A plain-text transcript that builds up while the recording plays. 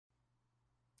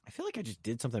I feel like I just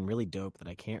did something really dope that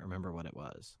I can't remember what it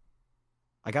was.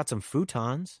 I got some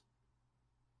futons.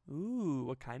 Ooh,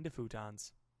 what kind of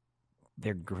futons?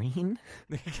 They're green.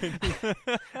 I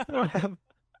don't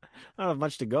have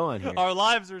much to go on here. Our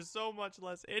lives are so much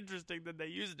less interesting than they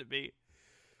used to be.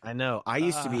 I know. I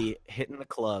used to be hitting the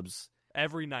clubs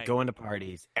every night, going to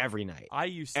parties every night.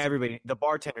 Everybody, the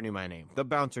bartender knew my name. The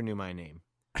bouncer knew my name.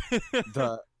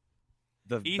 the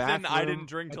Ethan, I didn't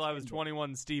drink till I was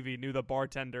 21. Stevie knew the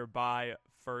bartender by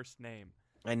first name.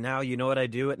 And now you know what I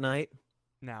do at night?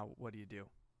 Now, what do you do?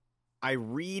 I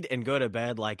read and go to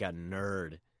bed like a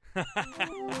nerd.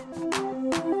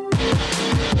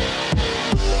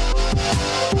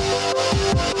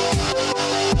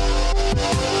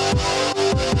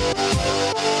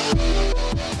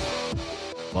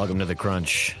 Welcome to The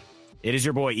Crunch. It is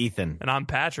your boy, Ethan. And I'm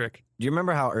Patrick. Do you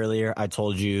remember how earlier I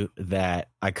told you that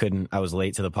I was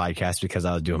late to the podcast because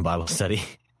I was doing Bible study?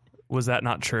 Was that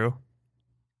not true?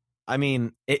 I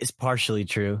mean, it's partially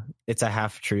true. It's a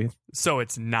half truth. So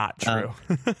it's not true.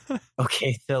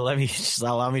 Okay, so allow me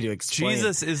to explain.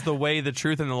 Jesus is the way, the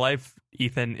truth, and the life,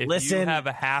 Ethan. If you have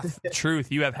a half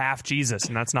truth, you have half Jesus,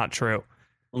 and that's not true.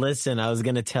 Listen, I was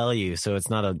going to tell you, so it's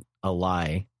not a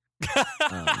lie.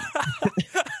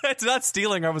 It's not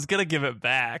stealing. I was going to give it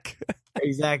back.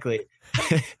 Exactly.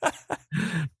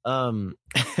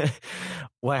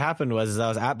 What happened was I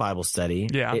was at Bible study.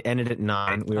 Yeah. It ended at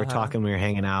 9. We were talking. We were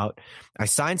hanging out. I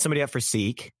signed somebody up for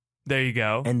Seek. There you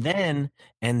go. And then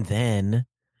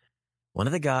one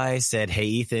of the guys said, "Hey,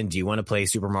 Ethan, do you want to play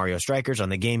Super Mario Strikers on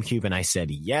the GameCube?" And I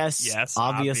said, yes. Yes,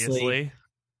 obviously.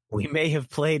 We may have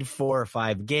played 4 or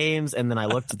 5 games, and then I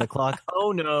looked at the clock.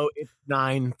 Oh, no, it's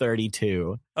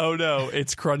 9:32. Oh, no,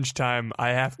 it's crunch time. I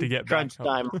have to get crunch back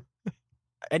time.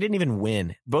 I didn't even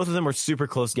win. Both of them were super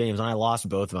close games, and I lost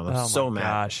both of them. I'm so mad.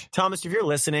 Gosh. Thomas, if you're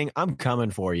listening, I'm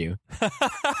coming for you.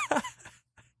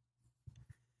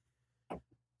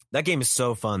 That game is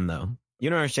so fun, though. You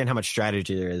don't understand how much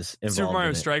strategy there is involved. Super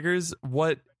Mario Strikers?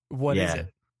 What is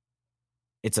it?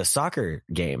 It's a soccer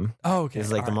game. Oh, okay.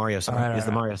 It's like the Mario soccer. It's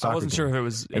the Mario soccer. I wasn't sure if it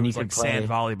was like sand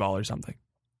volleyball or something.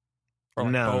 Or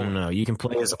like no. You can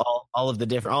play as all of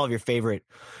your favorite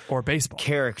or baseball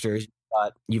characters.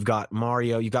 You've got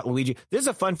Mario. You've got Luigi. This is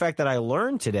a fun fact that I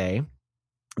learned today.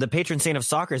 The patron saint of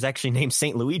soccer is actually named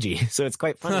Saint Luigi. So it's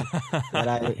quite funny that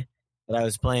I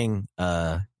was playing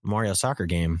Mario soccer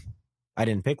game. I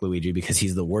didn't pick Luigi because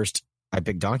he's the worst. I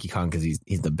picked Donkey Kong because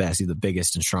he's the best. He's the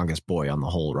biggest and strongest boy on the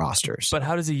whole roster. So. But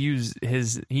how does he use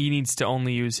his? He needs to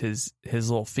only use his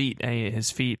little feet. His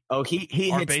feet. Oh, he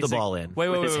hits the ball in.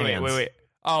 Wait.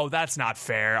 Oh, that's not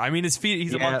fair. I mean, his feet.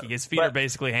 He's a monkey. His feet are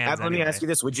basically hands. Let me ask you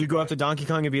this: would you go up to Donkey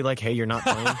Kong and be like, "Hey, you're not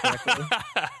playing correctly"?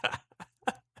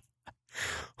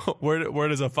 Where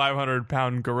does a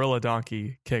 500-pound gorilla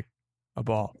donkey kick a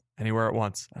ball? Anywhere at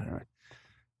once. I don't know.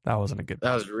 That wasn't a good.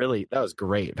 That was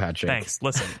great, Patrick. Thanks.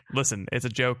 Listen. It's a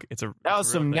joke. That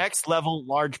was some next level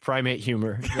large primate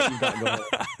humor. That you got going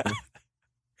on.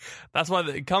 That's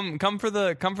why come for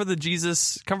the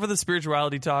Jesus, come for the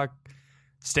spirituality talk.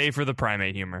 Stay for the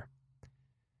primate humor.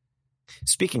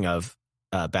 Speaking of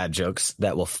bad jokes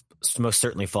that will most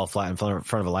certainly fall flat in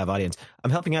front of a live audience, I'm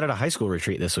helping out at a high school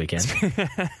retreat this weekend.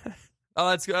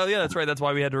 That's right. That's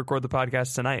why we had to record the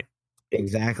podcast tonight.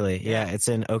 Exactly. Yeah, it's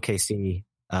in OKC.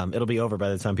 It'll be over by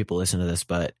the time people listen to this,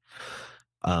 but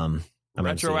I'm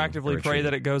retroactively pray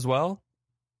that it goes well.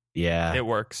 Yeah, it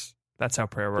works. That's how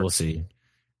prayer works. We'll see.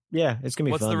 Yeah, it's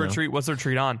gonna be fun. What's the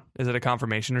retreat on? Is it a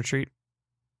confirmation retreat?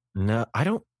 No, I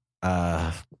don't.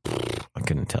 I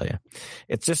couldn't tell you.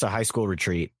 It's just a high school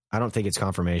retreat. I don't think it's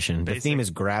confirmation. The theme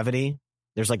is gravity.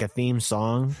 There's like a theme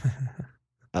song.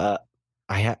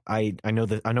 I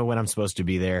know when I'm supposed to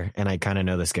be there, and I kind of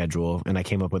know the schedule, and I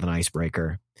came up with an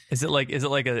icebreaker. Is it like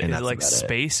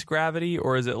space gravity,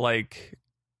 or is it like,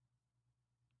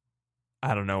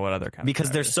 I don't know what other kind? Because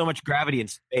there's so much gravity in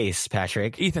space,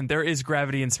 Patrick. Ethan, there is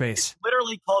gravity in space.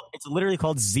 It's literally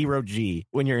called 0G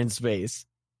when you're in space.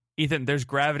 Ethan, there's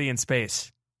gravity in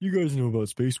space. You guys know about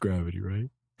space gravity, right?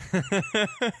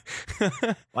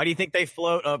 Why do you think they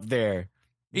float up there?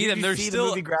 Ethan, there's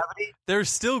still gravity. There's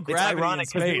still gravity. It's ironic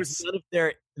because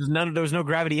there was no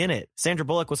gravity in it. Sandra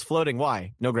Bullock was floating.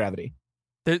 Why? No gravity.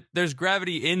 There's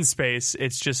gravity in space.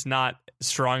 It's just not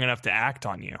strong enough to act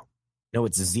on you. No,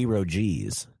 it's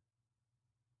 0Gs.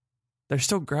 There's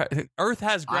still Earth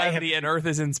has gravity and Earth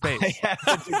is in space. I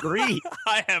have a degree.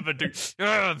 I have a degree.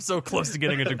 I'm so close to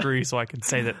getting a degree, so I can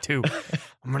say that too.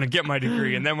 I'm going to get my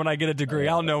degree, and then when I get a degree,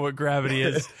 I'll know what gravity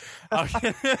is. That's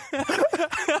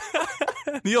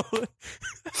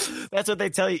what they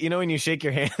tell you. You know, when you shake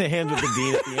your hand, the hand with the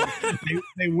D at the end,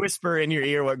 they whisper in your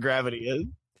ear what gravity is.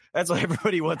 That's why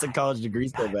everybody wants a college degree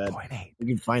so bad. 9.8. We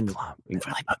can find them. We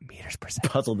can Like meters per second.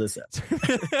 puzzle this out.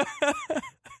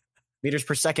 Meters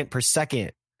per second.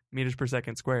 Meters per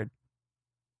second squared.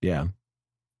 Yeah.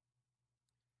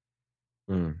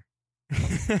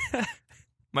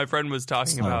 My friend was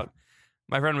talking about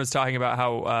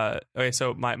how okay,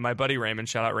 so my buddy Raymond,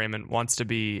 shout out Raymond, wants to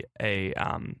be a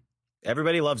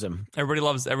Everybody loves him. everybody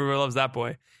loves that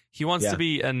boy. He wants to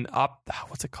be an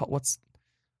what's it called? What's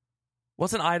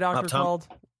an eye doctor called?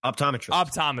 Optometrist.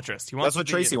 Optometrist. He wants That's what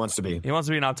Tracy wants to be. He wants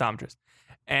to be an optometrist.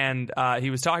 And he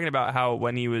was talking about how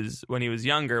when he was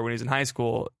younger, when he was in high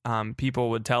school, people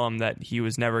would tell him that he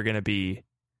was never going to be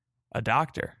a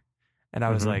doctor. And I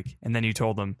was like, and then you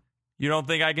told him, you don't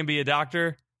think I can be a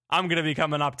doctor? I'm going to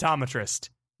become an optometrist.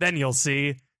 Then you'll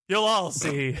see. You'll all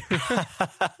see.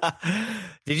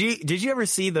 Did you ever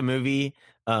see the movie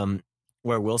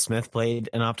where Will Smith played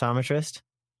an optometrist?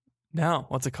 No.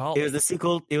 What's it called? It was the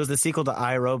sequel. It was the sequel to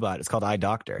I, Robot. It's called I,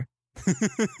 Doctor.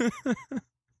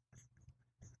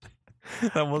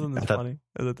 That wasn't as funny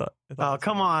as I thought. Oh,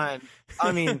 come on.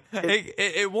 I mean,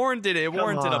 it warranted a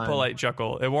polite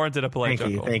chuckle. It warranted a polite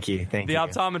chuckle. Thank you. The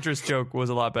optometrist joke was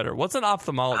a lot better. What's an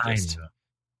ophthalmologist?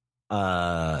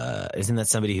 Isn't that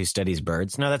somebody who studies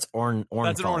birds? No, that's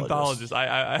That's an ornithologist.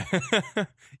 I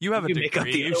you have a degree. Make up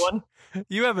the other one?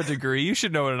 You have a degree. You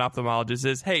should know what an ophthalmologist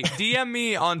is. Hey, DM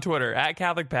me on Twitter at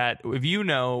CatholicPat if you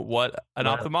know what an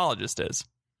ophthalmologist is.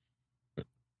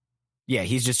 Yeah,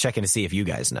 he's just checking to see if you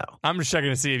guys know. I'm just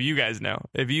checking to see if you guys know.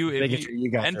 If you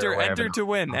guys enter to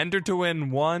win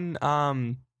one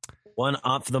off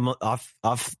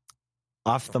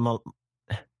the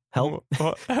help.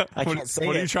 I can't say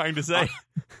what are you trying to say?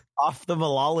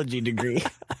 Ophthalmology degree.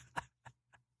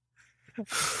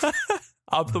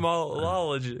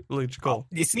 Ophthalmological.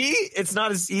 You see, it's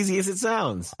not as easy as it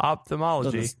sounds.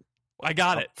 Ophthalmology. I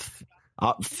got it.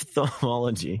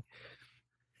 Ophthalmology.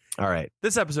 All right.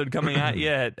 This episode coming at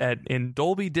you in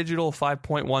Dolby Digital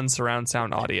 5.1 surround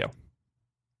sound audio.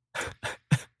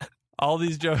 All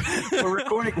these jokes. We're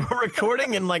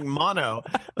recording in like mono.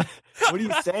 What are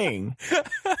you saying?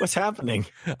 What's happening?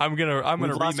 I'm gonna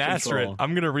remaster it.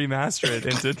 I'm gonna remaster it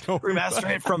into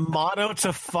remaster it from mono to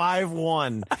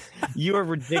 5.1. You are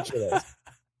ridiculous.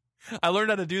 I learned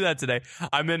how to do that today.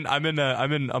 I'm in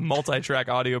a multi-track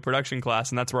audio production class,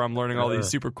 and that's where I'm learning all these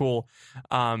super cool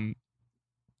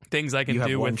things I can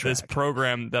do with this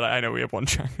program that I know we have one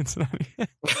track. It's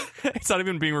not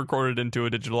even being recorded into a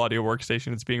digital audio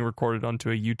workstation. It's being recorded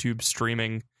onto a YouTube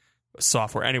streaming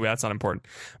software. Anyway, that's not important.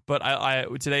 But I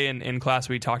today in class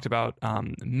we talked about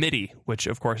MIDI, which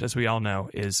of course, as we all know,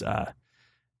 is a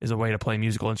way to play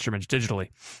musical instruments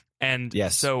digitally. And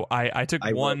yes. So I took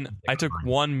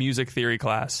one music theory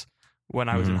class when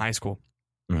I was in high school,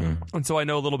 and so I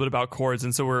know a little bit about chords.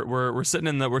 And so we're sitting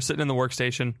in the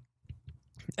workstation.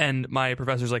 And my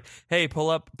professor's like, "Hey, pull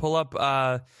up,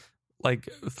 like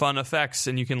fun effects,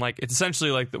 and you can like it's essentially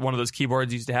like one of those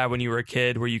keyboards you used to have when you were a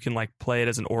kid, where you can like play it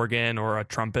as an organ or a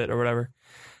trumpet or whatever."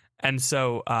 And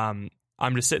so I'm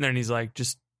just sitting there, and he's like,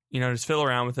 "Just fiddle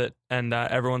around with it," and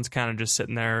everyone's kind of just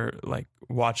sitting there like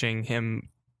watching him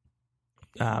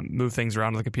move things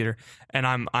around on the computer, and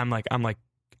I'm like, I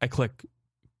click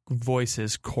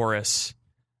voices chorus,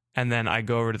 and then I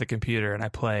go over to the computer and I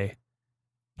play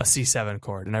a C7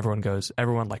 chord, and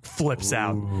everyone like flips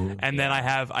out. And then I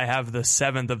have the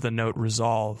seventh of the note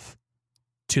resolve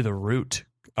to the root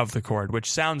of the chord,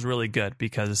 which sounds really good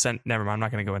because never mind, I'm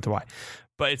not going to go into why,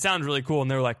 but it sounds really cool.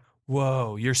 And they're like,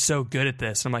 "Whoa, you're so good at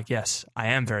this." And I'm like, "Yes, I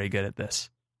am very good at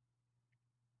this.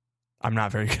 I'm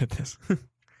not very good at this."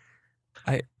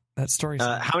 That story.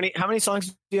 How many songs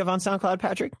do you have on SoundCloud,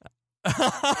 Patrick?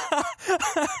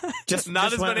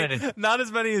 Not as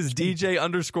many as DJ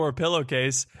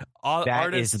 _pillowcase.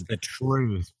 That is the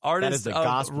truth. Artists of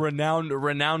gospel.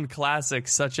 renowned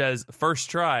classics such as First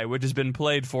Try, which has been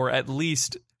played for at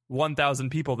least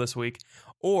 1,000 people this week,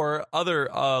 or other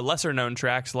lesser known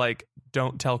tracks like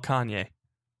Don't Tell Kanye.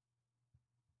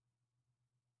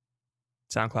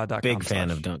 SoundCloud.com. Big fan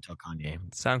of Don't Tell Kanye.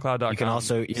 SoundCloud.com. You can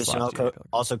also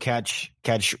catch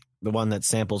the one that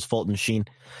samples Fulton Sheen,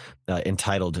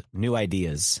 entitled "New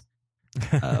Ideas."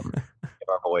 Our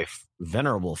boy,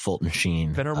 Venerable Fulton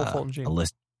Sheen. A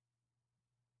list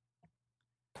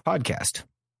podcast.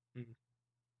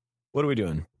 What are we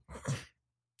doing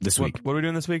this week? What are we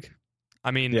doing this week?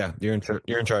 I mean, yeah, you're in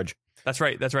charge. That's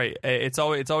right. It's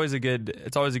always a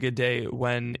good day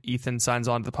when Ethan signs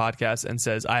on to the podcast and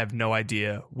says, "I have no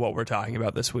idea what we're talking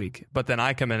about this week," but then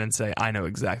I come in and say, "I know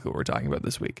exactly what we're talking about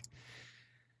this week."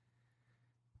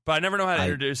 But I never know how to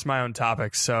introduce my own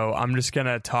topics, so I'm just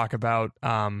gonna talk about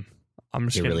I'm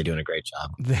just You're gonna... really doing a great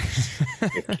job.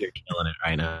 You're killing it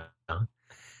right now.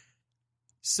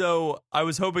 So I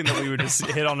was hoping that we would just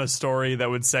hit on a story that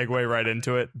would segue right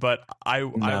into it, but I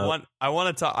want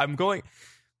to talk. I'm going.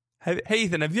 Hey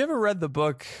Ethan, have you ever read the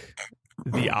book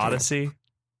The Odyssey?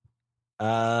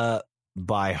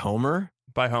 By Homer.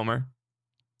 By Homer.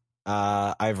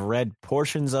 I've read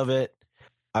portions of it.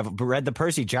 I've read the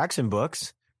Percy Jackson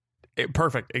books.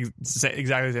 Perfect.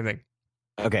 Exactly the same thing.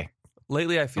 Okay.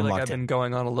 Lately, I feel like I've been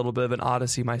going on a little bit of an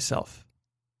odyssey myself.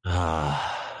 Okay,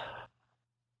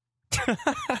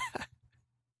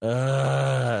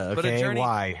 journey,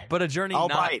 why? But a journey I'll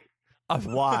not... bite.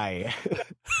 Why?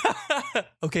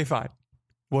 Okay, fine.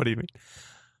 What do you mean?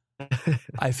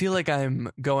 I feel like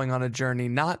I'm going on a journey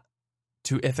not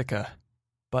to Ithaca,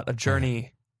 but a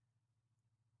journey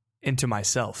into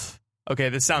myself. Okay,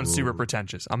 this sounds super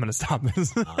pretentious. I'm going to stop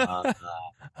this.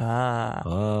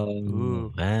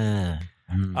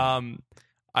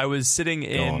 I was sitting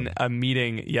in a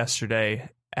meeting yesterday,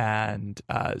 and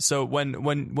so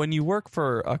when you work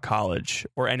for a college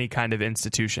or any kind of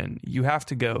institution, you have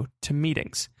to go to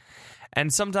meetings.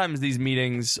 And sometimes these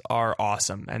meetings are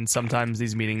awesome, and sometimes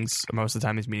most of the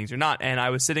time these meetings are not. And I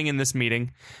was sitting in this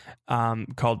meeting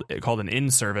called an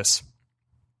in-service,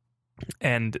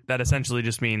 and that essentially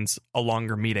just means a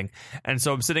longer meeting. And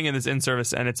so I'm sitting in this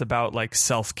in-service, and it's about like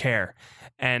self-care.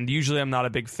 And usually I'm not a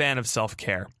big fan of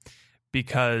self-care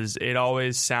because it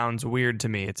always sounds weird to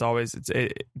me.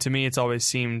 To me, it's always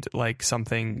seemed like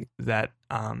something that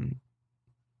I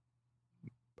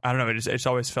don't know. It's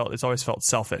always felt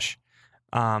selfish,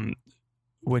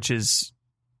 which is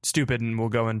stupid, and we'll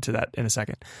go into that in a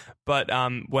second. But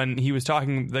when he was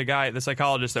talking, the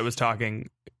psychologist that was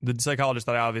talking, the psychologist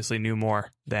that I obviously knew more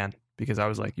than, because I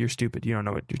was like, "You're stupid. You don't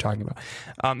know what you're talking about."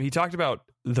 He talked about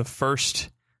the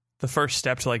first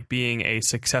step to like being a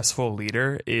successful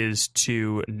leader is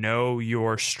to know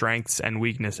your strengths and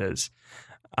weaknesses.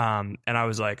 And I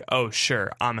was like, "Oh,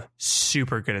 sure, I'm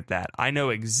super good at that. I know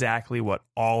exactly what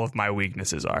all of my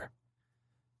weaknesses are."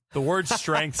 The word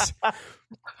strengths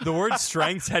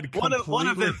had completely... One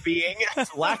of them being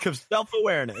lack of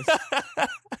self-awareness.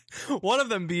 One of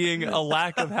them being a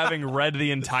lack of having read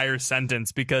the entire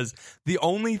sentence, because the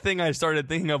only thing I started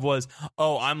thinking of was,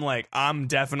 I'm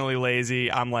definitely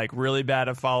lazy. I'm like really bad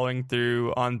at following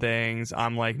through on things.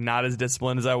 I'm like not as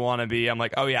disciplined as I want to be. I'm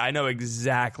like, oh yeah, I know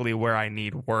exactly where I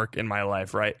need work in my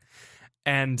life, right?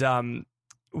 And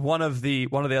one of the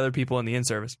other people in the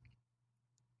in-service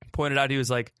pointed out, he was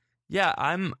like, yeah,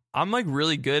 I'm like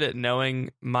really good at knowing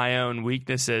my own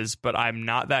weaknesses, but I'm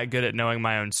not that good at knowing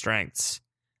my own strengths.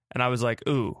 And I was like,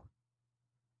 ooh,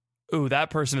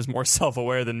 that person is more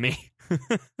self-aware than me.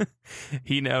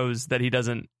 He knows that he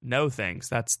doesn't know things.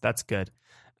 That's good.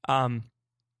 And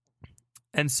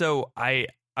so I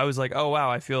was like, oh wow,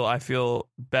 I feel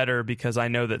better because I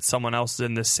know that someone else is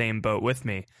in the same boat with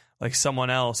me. Like someone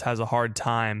else has a hard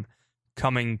time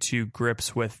coming to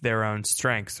grips with their own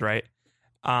strengths, right?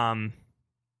 Do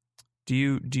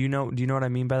you know what I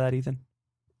mean by that, Ethan?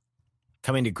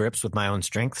 Coming to grips with my own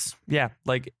strengths? Yeah,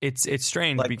 like it's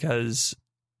strange because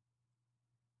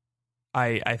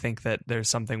I think that there's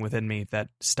something within me that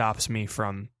stops me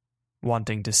from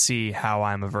wanting to see how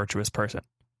I'm a virtuous person.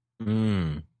 I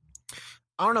don't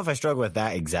know if I struggle with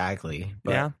that exactly,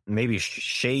 but maybe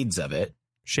shades of it.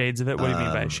 Shades of it? What do you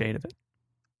mean by a shade of it?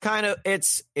 Kind of,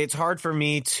 it's hard for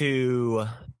me to...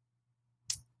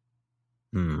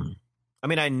 I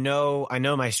mean, I know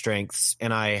my strengths,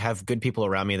 and I have good people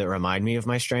around me that remind me of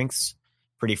my strengths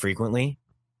pretty frequently.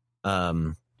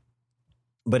 But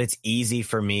it's easy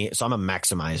for me. So I'm a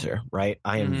maximizer, right?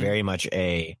 I am very much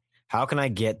how can I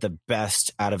get the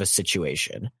best out of a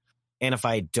situation? And if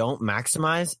I don't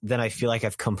maximize, then I feel like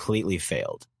I've completely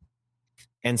failed.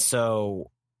 And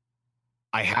so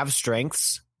I have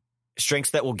strengths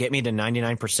that will get me to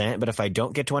 99%. But if I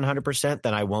don't get to 100%,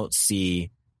 then I won't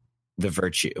see the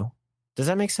virtue. Does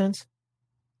that make sense?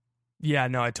 Yeah,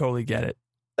 no, I totally get it.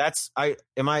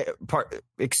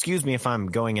 Excuse me if I'm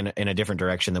going in a different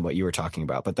direction than what you were talking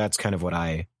about, but that's kind of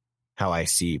how I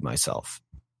see myself.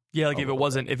 Yeah, like if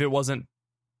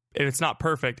it's not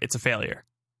perfect, it's a failure.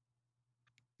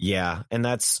 Yeah, and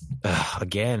that's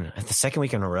again, the second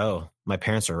week in a row, my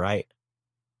parents are right.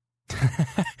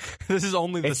 This is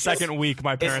only the second week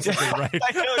my parents have been right.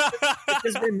 I know, it's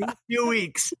just been these few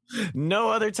weeks. No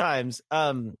other times.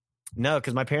 No,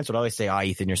 because my parents would always say,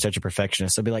 Ethan, you're such a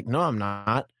perfectionist. I'd be like, no, I'm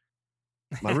not.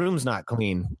 My room's not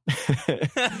clean.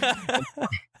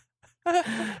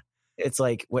 It's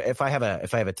like if I have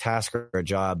a task or a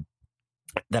job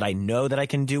that I know that I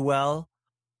can do well,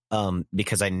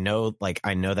 because I know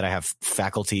that I have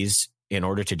faculties in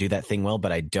order to do that thing well,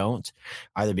 but I don't,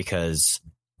 either because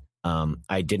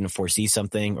I didn't foresee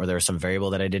something, or there was some variable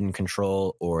that I didn't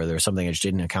control, or there was something I just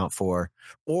didn't account for,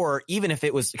 or even if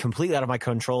it was completely out of my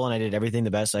control and I did everything the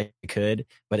best I could,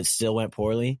 but it still went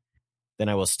poorly, then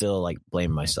I will still like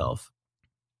blame myself.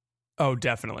 Oh,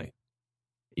 definitely.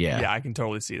 Yeah. I can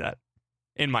totally see that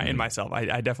in myself.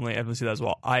 I definitely see that as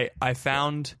well. I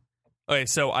found, okay,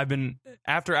 so I've been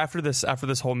after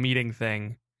this whole meeting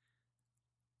thing,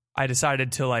 I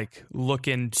decided to like look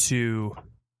into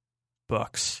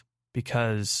books,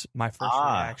 because my first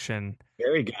reaction,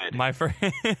 very good. My first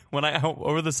when I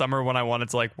over the summer when I wanted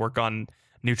to like work on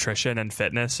nutrition and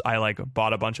fitness, I like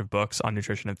bought a bunch of books on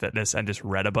nutrition and fitness and just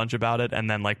read a bunch about it, and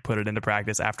then like put it into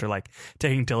practice after like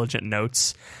taking diligent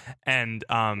notes. And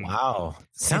wow,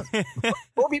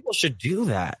 more people should do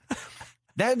that.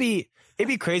 It'd be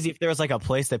crazy if there was like a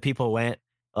place that people went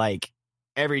like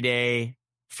every day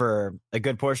for a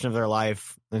good portion of their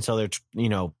life until their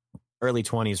early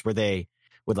 20s, where they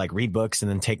would like read books and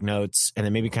then take notes and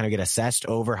then maybe kind of get assessed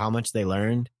over how much they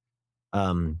learned.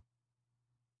 And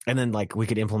then like we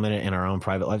could implement it in our own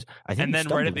private lives. I think. And then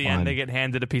right at the end, they get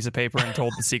handed a piece of paper and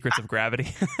told the secrets of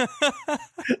gravity.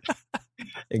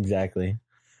 Exactly.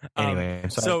 Anyway,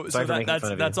 so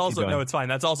that's also, no, it's fine.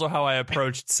 That's also how I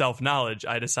approached self-knowledge.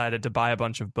 I decided to buy a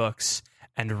bunch of books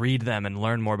and read them and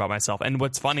learn more about myself. And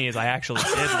what's funny is I actually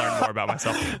did learn more about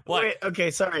myself. Wait, okay,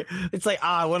 sorry. It's like,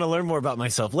 I want to learn more about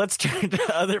myself. Let's turn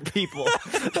to other people.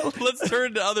 Let's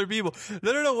turn to other people.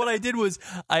 No. What I did was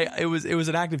it was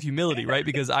an act of humility, right?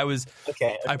 Because I was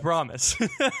okay. I promise.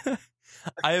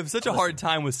 I have such a hard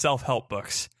time with self-help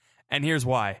books. And here's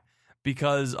why.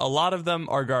 Because a lot of them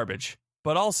are garbage.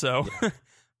 But also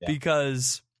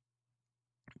because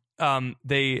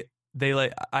they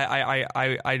like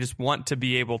I just want to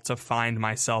be able to find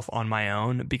myself on my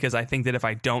own, because I think that if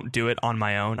I don't do it on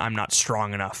my own, I'm not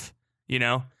strong enough,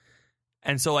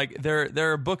 And so like there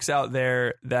are books out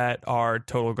there that are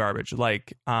total garbage,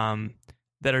 like that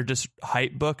are just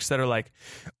hype books that are like,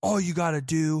 all you got to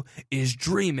do is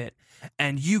dream it,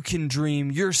 and you can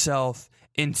dream yourself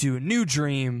into a new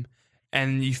dream.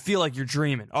 And you feel like you're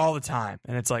dreaming all the time.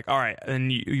 And it's like, all right.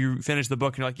 And you finish the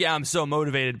book and you're like, yeah, I'm so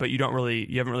motivated, but you haven't really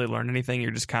learned anything.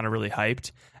 You're just kind of really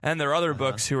hyped. And there are other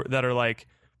books that are like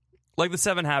the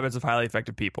 7 Habits of Highly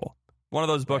Effective People. One of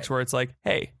those books where it's like,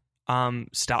 hey,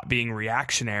 stop being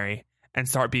reactionary and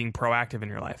start being proactive in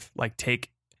your life. Like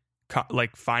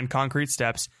find concrete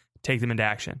steps, take them into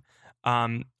action.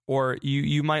 Or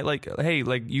you might like, hey,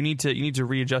 like you need to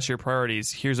readjust your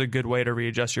priorities. Here's a good way to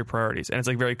readjust your priorities. And it's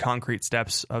like very concrete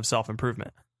steps of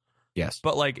self-improvement. Yes.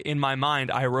 But like in my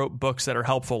mind, I wrote books that are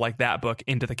helpful, like that book,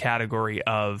 into the category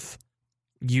of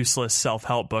useless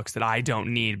self-help books that I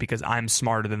don't need because I'm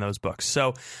smarter than those books.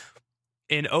 So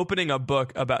in opening a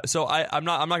book about, so I'm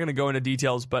not going to go into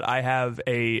details, but I have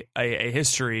a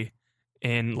history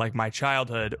in like my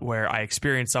childhood where I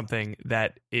experienced something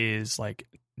that is like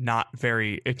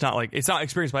it's not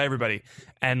experienced by everybody,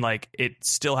 and like it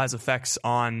still has effects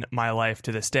on my life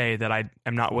to this day that I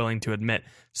am not willing to admit.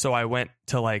 So I went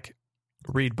to like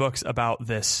read books about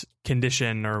this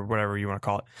condition or whatever you want to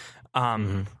call it.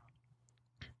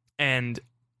 And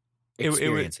it was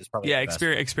experience.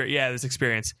 This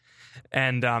experience.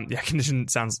 And condition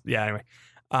sounds anyway.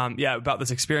 About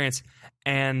this experience.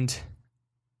 And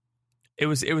it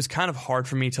was kind of hard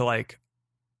for me to like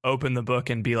open the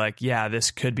book and be like, yeah, this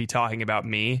could be talking about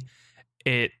me.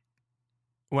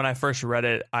 When I first read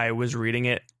it, I was reading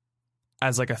it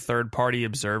as like a third party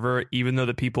observer, even though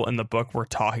the people in the book were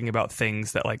talking about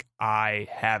things that like I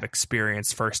have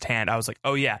experienced firsthand. I was like,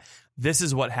 oh yeah, this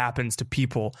is what happens to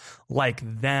people like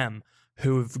them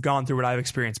who've gone through what I've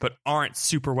experienced, but aren't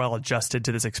super well adjusted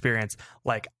to this experience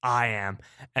like I am.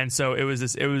 And so it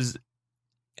was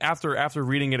after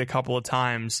reading it a couple of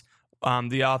times,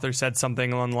 the author said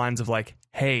something along the lines of like,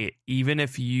 hey, even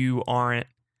if you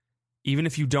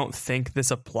don't think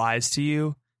this applies to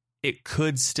you, it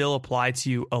could still apply to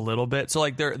you a little bit. So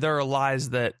like there are lies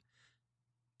that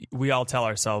we all tell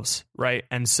ourselves, right?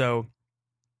 And so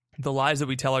the lies that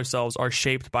we tell ourselves are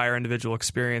shaped by our individual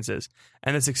experiences.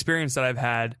 And this experience that I've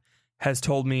had has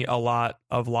told me a lot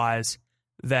of lies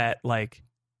that like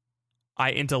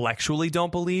I intellectually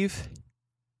don't believe,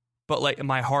 but like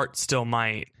my heart still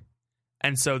might.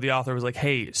 And so the author was like,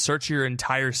 hey, search your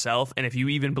entire self. And if you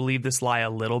even believe this lie a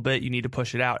little bit, you need to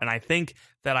push it out. And I think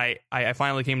that I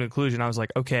finally came to the conclusion. I was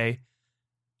like, okay.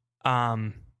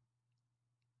 Actually,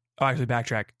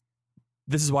 backtrack.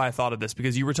 This is why I thought of this,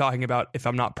 because you were talking about if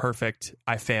I'm not perfect,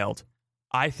 I failed.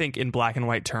 I think in black and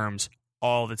white terms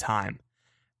all the time.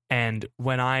 And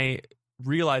when I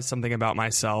realized something about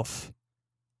myself,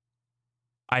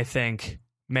 I think,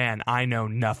 man, I know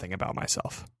nothing about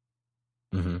myself.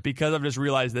 Mm-hmm. Because I've just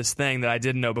realized this thing that I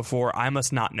didn't know before, I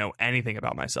must not know anything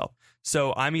about myself.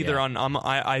 So I'm either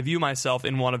I view myself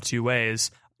in one of two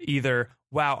ways. Either,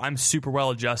 wow, I'm super well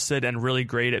adjusted and really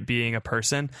great at being a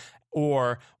person,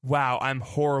 or, wow, I'm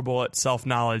horrible at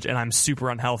self-knowledge and I'm super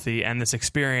unhealthy, and this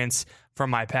experience from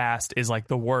my past is like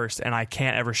the worst and I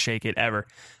can't ever shake it ever.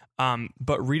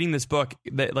 But reading this book,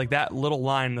 that little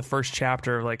line in the first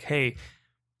chapter, like, hey,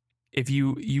 if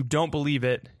you don't believe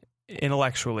it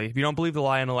intellectually, if you don't believe the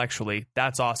lie intellectually,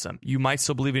 that's awesome. You might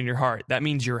still believe it in your heart. That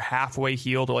means you're halfway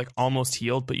healed or like almost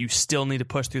healed, but you still need to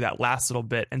push through that last little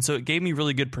bit. And so it gave me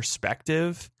really good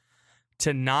perspective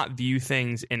to not view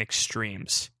things in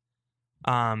extremes.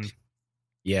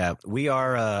 Yeah, we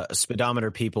are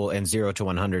speedometer people, and 0 to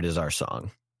 100 is our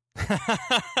song.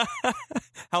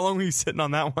 How long were you sitting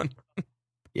on that one?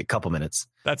 A couple minutes.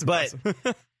 That's impressive.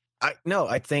 But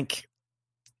I think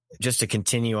just to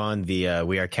continue on the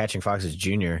We Are Catching Foxes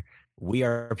Jr., we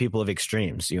are people of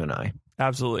extremes, you and I.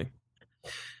 Absolutely.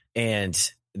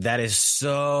 And that is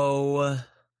so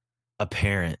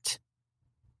apparent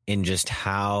in just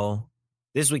how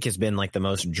this week has been like the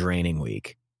most draining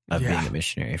week of being a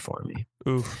missionary for me.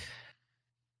 Ooh.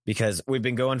 Because we've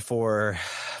been going for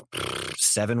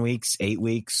 7 weeks, 8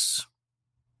 weeks,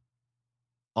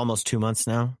 almost 2 months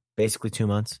now, basically 2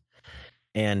 months.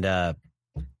 And I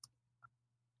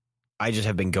just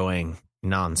have been going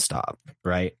nonstop,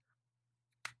 right?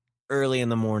 Early in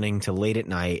the morning to late at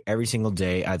night, every single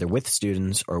day, either with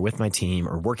students or with my team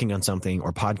or working on something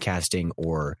or podcasting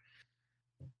or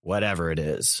whatever it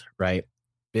is, right?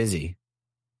 Busy.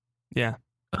 Yeah.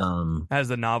 Has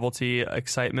the novelty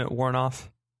excitement worn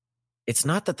off? It's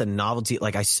not that the novelty,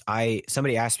 like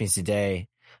somebody asked me today,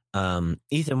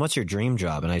 Ethan, what's your dream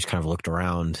job? And I just kind of looked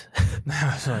around.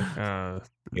 I was like,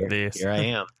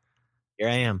 Here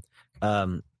I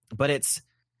am. But it's,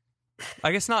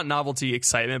 I guess not novelty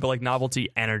excitement, but like novelty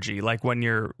energy. Like when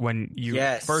you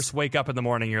first wake up in the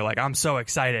morning, you're like, I'm so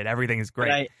excited. Everything is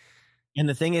great. And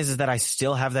the thing is that I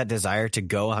still have that desire to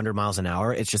go 100 miles an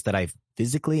hour. It's just that I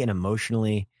physically and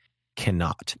emotionally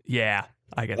cannot. Yeah,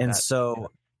 I get that. And so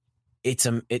it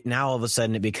now all of a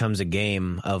sudden it becomes a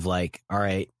game of like, all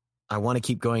right, I want to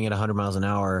keep going at 100 miles an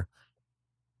hour,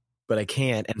 but I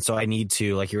can't. And so I need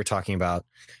to, like you were talking about,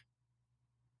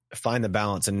 find the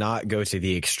balance and not go to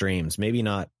the extremes. Maybe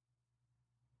not.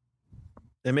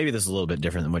 And maybe this is a little bit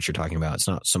different than what you're talking about. It's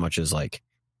not so much as like,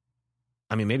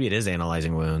 I mean, maybe it is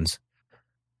analyzing wounds.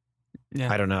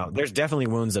 Yeah. I don't know. There's definitely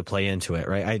wounds that play into it,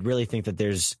 right? I really think that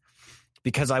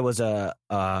because I was a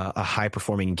high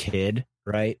performing kid,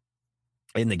 right?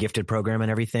 In the gifted program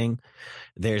and everything,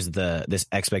 there's this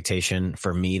expectation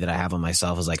for me that I have on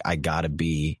myself is like, I gotta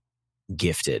be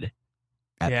gifted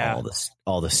at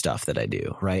all the stuff that I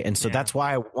do. Right. And so that's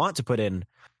why I want to put in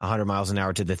 100 miles an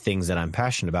hour to the things that I'm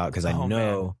passionate about, because I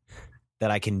know that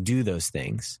I can do those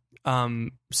things.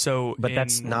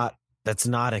 That's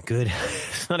not a good,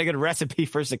 it's not a good recipe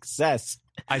for success.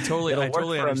 I totally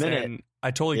understand. I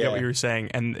totally get what you're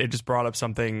saying. And it just brought up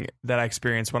something that I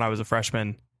experienced when I was a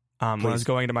freshman, when I was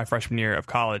going into my freshman year of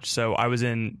college. So I was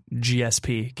in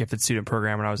GSP, Gifted Student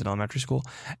Program, when I was in elementary school.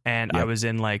 And I was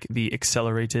in like the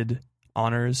accelerated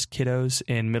honors kiddos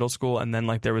in middle school, and then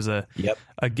like there was a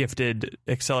gifted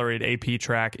accelerated AP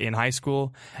track in high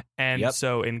school. And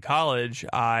so in college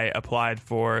I applied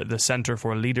for the Center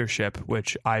for Leadership,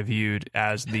 which I viewed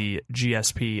as the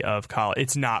GSP of college.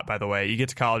 It's not, by the way. You get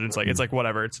to college and it's like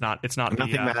whatever. It's not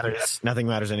nothing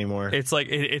matters anymore. It's like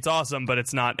it's awesome, but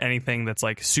it's not anything that's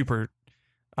like super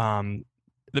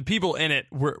the people in it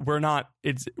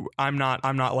I'm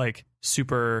not like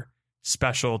super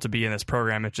special to be in this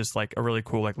program. It's just like a really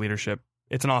cool like leadership.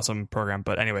 It's an awesome program,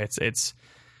 but anyway, it's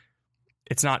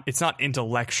not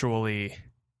intellectually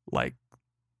like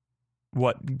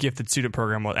what Gifted Student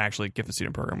Program was. Actually, Gifted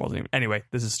Student Program wasn't even. Anyway,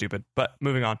 this is stupid, but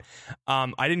moving on.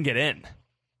 I didn't get in,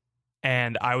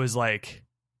 and I was like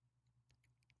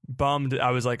bummed.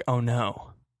 I was like, oh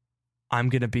no, I'm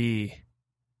gonna be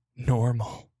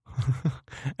normal.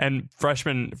 And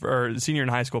freshman or senior in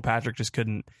high school, Patrick just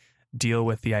couldn't deal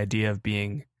with the idea of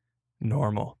being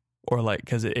normal, or like,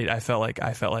 because I felt like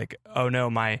oh no,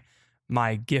 my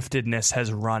giftedness has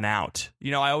run out.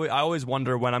 You know, I always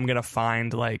wonder when I'm gonna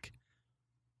find like,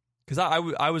 because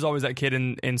I was always that kid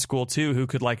in school too who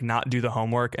could like not do the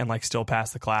homework and like still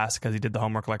pass the class because he did the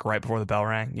homework like right before the bell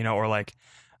rang, you know, or like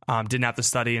didn't have to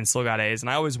study and still got A's. And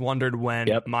I always wondered when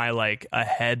my like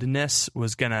aheadness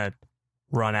was gonna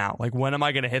run out. Like, when am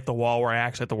I going to hit the wall where I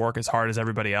actually have to work as hard as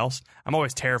everybody else? I'm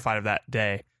always terrified of that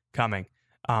day coming.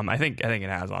 I think it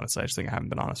has, honestly. I just think I haven't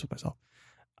been honest with myself.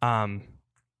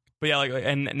 But yeah, like,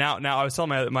 and now I was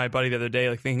telling my buddy the other day,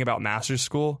 like thinking about master's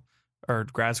school or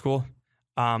grad school.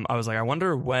 I was like, I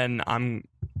wonder when I'm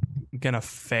gonna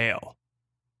fail,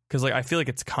 because like I feel like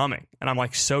it's coming, and I'm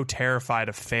like so terrified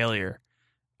of failure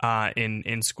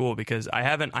in school, because I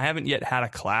haven't yet had a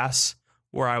class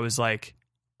where I was like,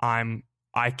 I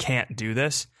can't do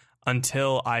this,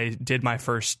 until I did my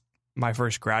first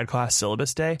grad class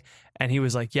syllabus day, and he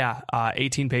was like,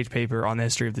 18-page paper on the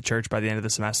history of the church by the end of the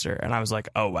semester, and I was like,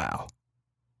 oh wow,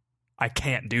 I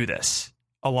can't do this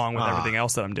along with everything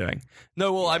else that I'm doing.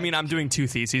 No, well, I mean, I'm doing 2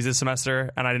 theses this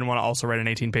semester, and I didn't want to also write an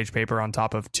 18-page paper on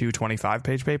top of 2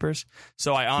 25-page papers.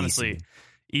 So I honestly,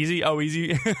 easy. But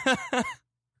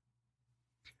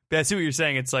I see what you're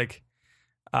saying. It's like,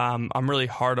 I'm really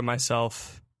hard on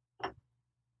myself,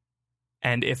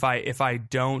 and if I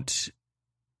don't,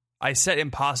 I set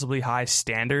impossibly high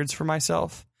standards for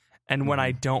myself, and when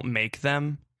I don't make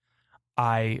them,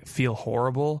 I feel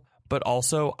horrible, but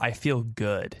also I feel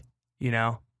good. You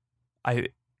know,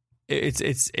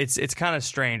 it's kind of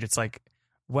strange. It's like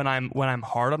when I'm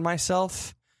hard on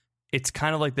myself, it's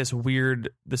kind of like this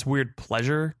weird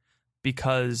pleasure,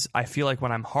 because I feel like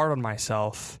when I'm hard on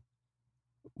myself,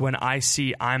 when I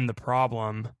see I'm the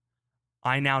problem,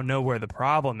 I now know where the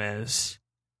problem is.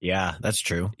 Yeah, that's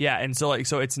true. Yeah, and so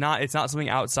it's not something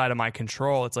outside of my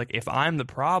control. It's like, if I'm the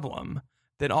problem,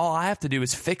 then all I have to do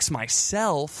is fix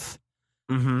myself.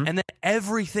 Mm-hmm. And then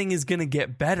everything is going to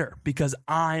get better, because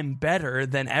I'm better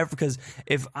than ever. Because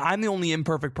if I'm the only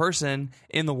imperfect person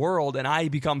in the world and I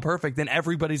become perfect, then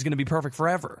everybody's going to be perfect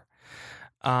forever.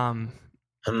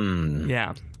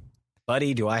 Yeah.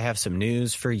 Buddy, do I have some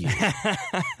news for you?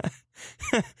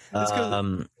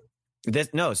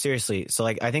 No, seriously. So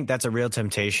like, I think that's a real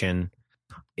temptation,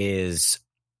 is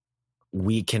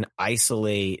we can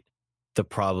isolate the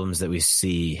problems that we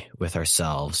see with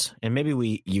ourselves, and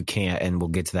maybe you can't, and we'll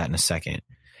get to that in a second,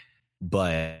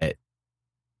 but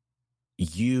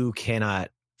you cannot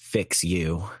fix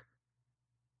you.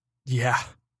 Yeah.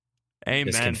 Amen.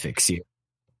 This can fix you.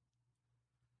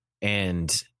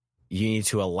 And you need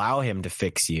to allow him to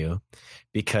fix you,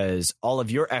 because all of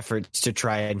your efforts to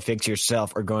try and fix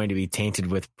yourself are going to be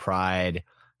tainted with pride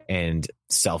and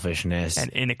selfishness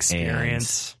and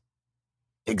inexperience.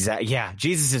 Exactly. Yeah,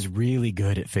 Jesus is really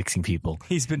good at fixing people.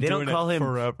 He's been doing it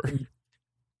forever.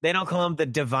 They don't call him the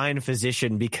divine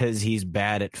physician because he's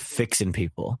bad at fixing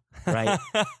people, right?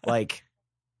 Like,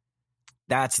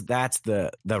 that's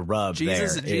the rub.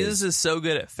 Jesus is so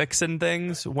good at fixing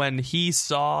things. When he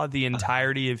saw the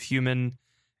entirety of human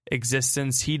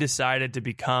existence, he decided to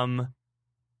become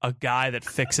a guy that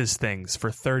fixes things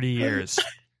for 30 years.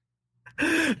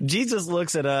 Jesus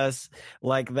looks at us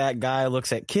like that guy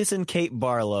looks at Kissing Kate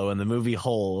Barlow in the movie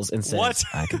Holes and says, "What?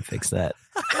 I can fix that."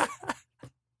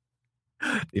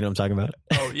 You know what I'm talking about?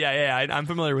 Oh yeah. I'm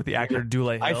familiar with the actor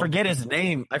Dule Hill. I forget his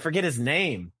name.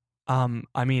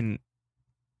 I mean,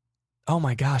 oh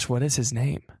my gosh, what is his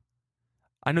name?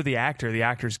 I know the actor. The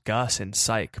actor's Gus in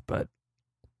Psych, but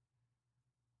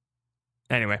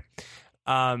anyway,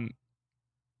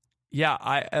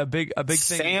 yeah, a big thing.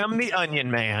 Sam the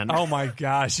Onion Man. Oh my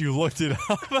gosh, you looked it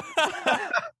up.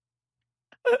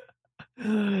 You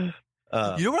know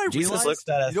what I Jesus realized?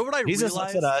 Jesus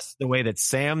looks at us the way that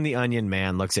Sam the Onion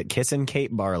Man looks at Kissing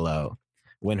Kate Barlow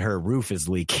when her roof is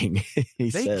leaking.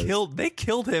 They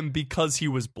killed him because he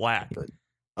was black.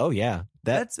 Oh yeah,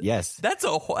 that's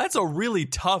a really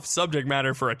tough subject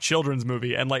matter for a children's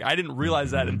movie, and like I didn't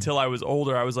realize that until I was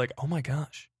older. I was like, oh my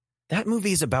gosh. That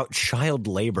movie is about child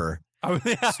labor.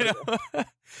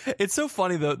 It's so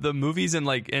funny, the movies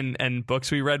and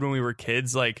books we read when we were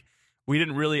kids, like we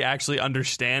didn't really actually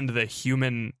understand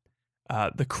the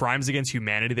crimes against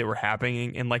humanity that were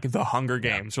happening in like the Hunger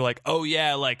Games. We're like, oh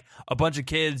yeah, like a bunch of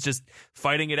kids just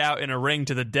fighting it out in a ring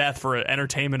to the death for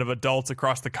entertainment of adults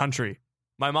across the country.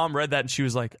 My mom read that and she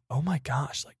was like, oh my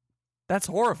gosh, like that's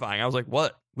horrifying. I was like,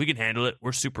 what? We can handle it.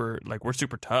 We're super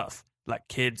tough. Like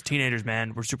kids, teenagers,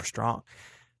 man, we're super strong.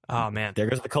 Oh man, there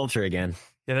goes the culture again.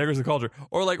 Yeah, there goes the culture.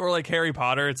 Or like Harry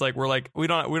Potter. It's like we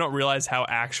don't realize how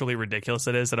actually ridiculous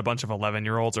it is that a bunch of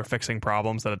 11-year-olds are fixing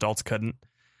problems that adults couldn't.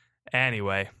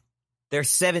 Anyway, they're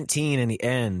 17 in the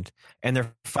end, and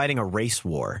they're fighting a race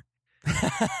war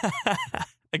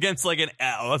against like a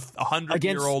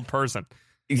 100-year-old person.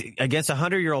 Against a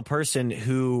 100-year-old person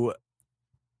who.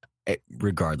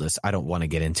 Regardless, I don't want to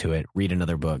get into it. Read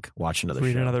another book. Watch another show.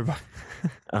 Read another book.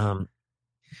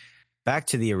 Back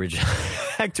to the original.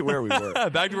 Back to where we were.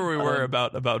 Back to where we were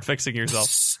about fixing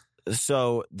yourself.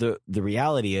 So the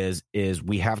reality is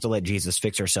we have to let Jesus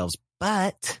fix ourselves.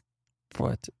 But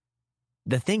what?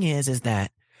 The thing is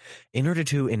that in order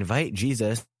to invite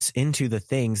Jesus into the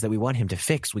things that we want him to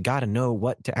fix, we got to know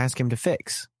what to ask him to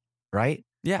fix, right?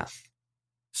 Yeah.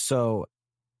 So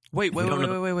wait.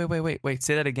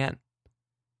 Say that again.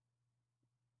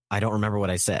 I don't remember what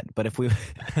I said, but if we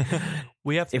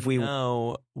we have to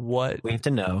know what we have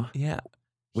to know. Yeah.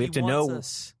 We have to know.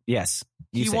 Yes.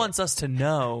 He wants us to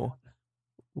know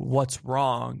what's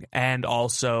wrong, and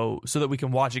also so that we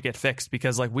can watch it get fixed,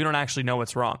 because like we don't actually know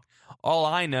what's wrong. All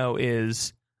I know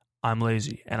is I'm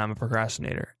lazy and I'm a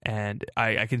procrastinator, and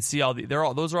I can see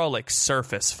those are all like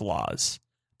surface flaws.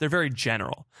 They're very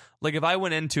general. Like if I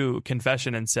went into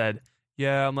confession and said,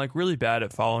 yeah, I'm like really bad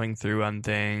at following through on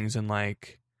things, and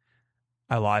like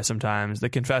I lie sometimes, the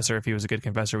confessor, if he was a good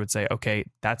confessor, would say, okay,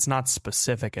 that's not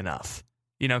specific enough.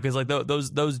 You know, because like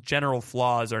those general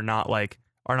flaws are not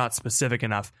specific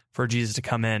enough for Jesus to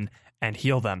come in and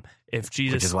heal them. If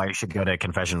Jesus, which is why you should go to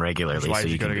confession regularly, so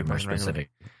you can be more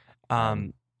specific.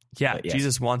 Yes.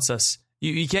 Jesus wants us.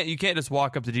 You can't just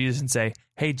walk up to Jesus and say,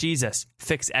 "Hey, Jesus,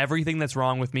 fix everything that's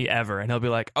wrong with me ever," and he'll be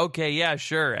like, "Okay, yeah,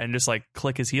 sure," and just like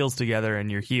click his heels together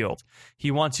and you're healed.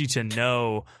 He wants you to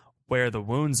know where the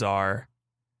wounds are,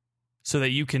 so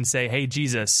that you can say, hey,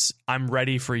 Jesus, I'm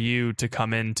ready for you to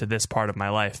come into this part of my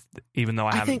life, even though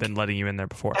I haven't been letting you in there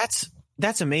before.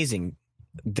 That's amazing.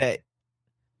 That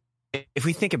if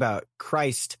we think about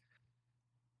Christ,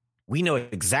 we know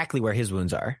exactly where his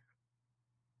wounds are,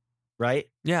 right?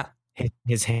 Yeah.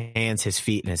 His hands, his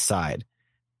feet, and his side.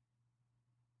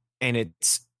 And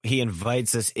he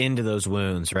invites us into those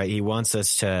wounds, right? He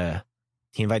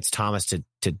invites Thomas to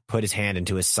put his hand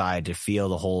into his side to feel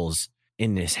the holes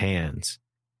in his hands.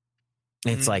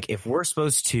 It's like, if we're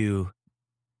supposed to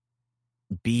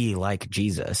be like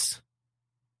Jesus,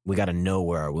 we got to know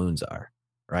where our wounds are,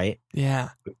 right? Yeah.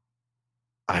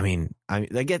 I mean, I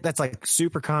get that's like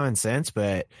super common sense,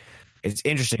 but it's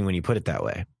interesting when you put it that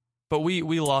way. But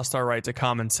we lost our right to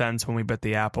common sense when we bit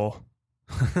the apple.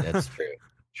 That's true.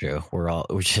 True.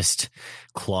 We're just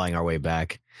clawing our way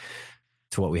back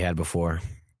to what we had before.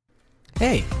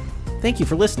 Hey, thank you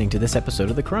for listening to this episode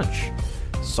of The Crunch.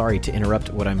 Sorry to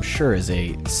interrupt what I'm sure is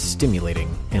a stimulating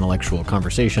intellectual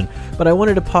conversation, but I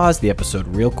wanted to pause the episode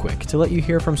real quick to let you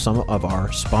hear from some of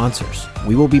our sponsors.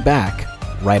 We will be back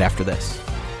right after this.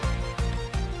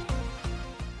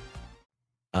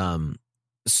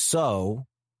 So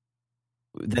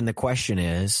then the question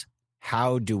is,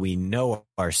 how do we know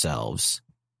ourselves?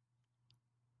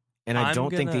 And I don't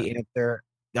think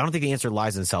the answer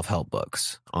lies in self-help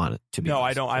books on it, to be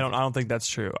honest. I don't think that's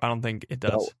true. I don't think it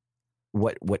does.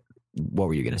 What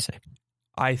were you going to say?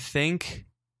 I think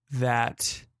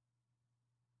that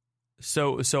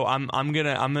so I'm going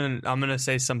to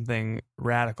say something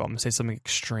radical. I'm going to say something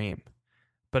extreme.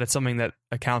 But it's something that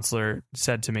a counselor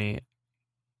said to me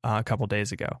a couple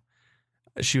days ago.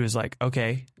 She was like,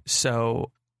 "Okay,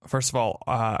 so first of all,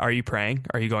 are you praying?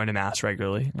 Are you going to mass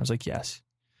regularly?" And I was like, "Yes."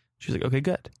 She was like, "Okay,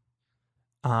 good.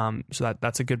 So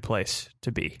that's a good place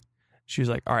to be." She was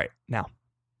like, "All right, now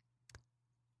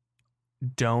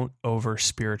don't over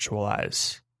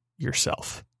spiritualize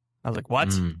yourself." I was like,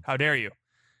 "What? How dare you?"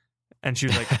 And she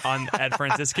was like, at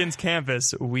Franciscan's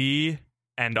campus, we,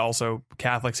 and also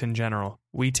Catholics in general,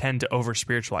 we tend to over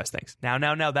spiritualize things. Now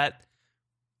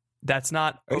that's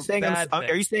not are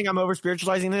you saying I'm over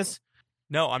spiritualizing this?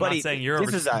 No, I'm not saying you're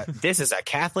this is a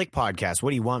Catholic podcast. What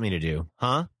do you want me to do?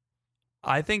 Huh?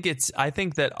 I think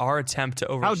that our attempt to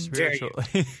over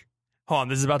spiritualize Hold on,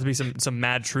 this is about to be some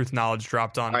mad truth knowledge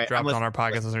dropped on our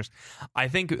podcast listeners. I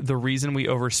think the reason we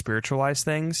over spiritualize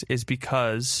things is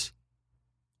because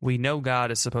we know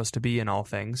God is supposed to be in all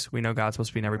things. We know God's supposed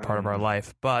to be in every part of our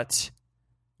life, but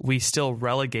we still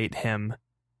relegate him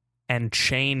and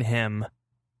chain him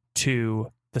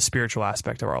to the spiritual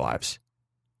aspect of our lives.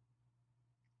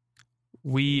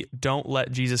 We don't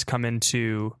let Jesus come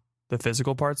into the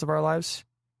physical parts of our lives,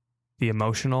 the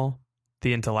emotional,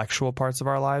 the intellectual parts of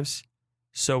our lives.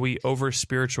 So we over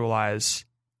spiritualize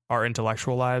our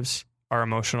intellectual lives, our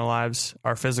emotional lives,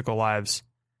 our physical lives,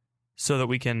 so that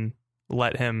we can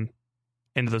let him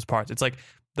into those parts. It's like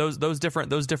those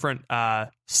different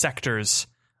sectors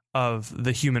of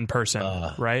the human person,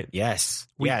 right? Yes.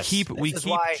 We keep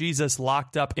Jesus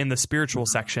locked up in the spiritual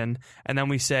section, and then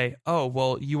we say, "Oh,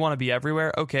 well, you want to be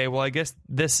everywhere? Okay, well, I guess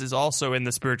this is also in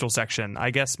the spiritual section.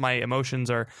 I guess my emotions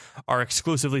are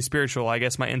exclusively spiritual. I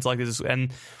guess my intellect is,"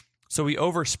 and so we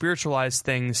over spiritualize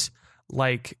things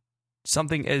like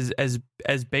something as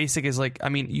basic as, like, I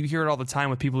mean, you hear it all the time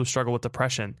with people who struggle with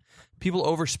depression. People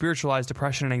over spiritualize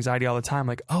depression and anxiety all the time.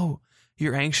 Like, "Oh,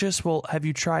 you're anxious? Well, have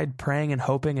you tried praying and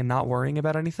hoping and not worrying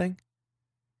about anything?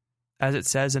 As it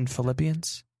says in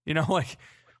Philippians." You know, like,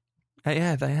 I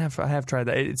have tried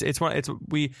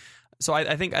that. So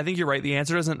I think you're right. The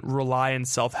answer doesn't rely in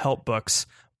self-help books,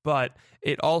 but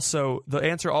the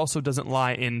answer also doesn't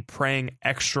lie in praying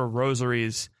extra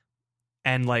rosaries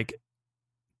and like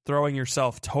throwing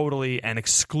yourself totally and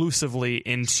exclusively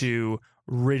into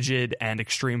rigid and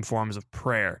extreme forms of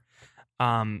prayer.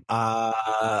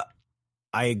 I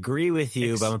agree with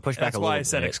you, but I'm gonna push back a little bit.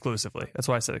 That's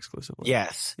why I said exclusively.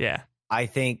 Yes. Yeah. I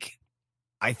think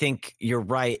you're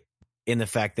right in the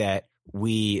fact that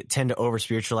we tend to over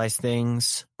spiritualize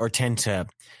things, or tend to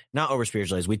not over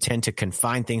spiritualize. We tend to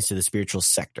confine things to the spiritual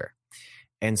sector.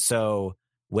 And so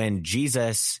when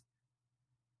Jesus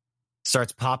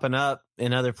starts popping up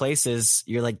in other places,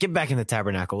 you're like, get back in the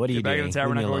tabernacle. What are you doing? Get back in the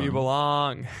tabernacle where you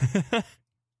belong.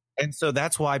 And so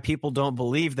that's why people don't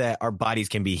believe that our bodies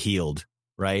can be healed,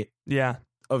 right? Yeah.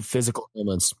 Of physical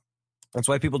ailments. That's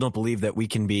why people don't believe that we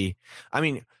can be,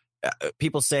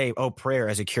 people say, oh, prayer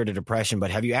as a cure to depression,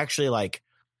 but have you actually like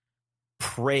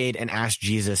prayed and asked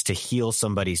Jesus to heal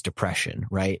somebody's depression,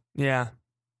 right? Yeah.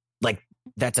 Like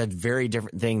that's a very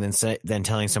different thing than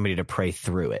telling somebody to pray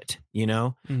through it, you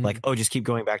know? Mm-hmm. Like, oh, just keep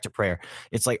going back to prayer.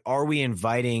 It's like, are we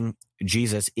inviting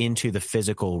Jesus into the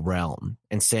physical realm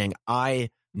and saying, I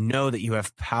know that you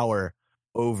have power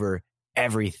over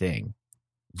everything.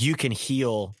 You can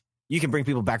heal. You can bring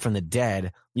people back from the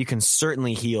dead. You can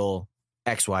certainly heal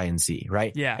X, Y, and Z,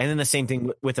 right? Yeah. And then the same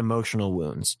thing with emotional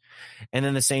wounds. And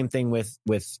then the same thing with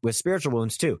spiritual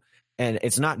wounds too. And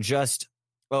it's not just,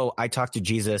 oh, I talked to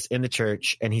Jesus in the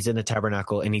church and he's in the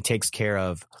tabernacle and he takes care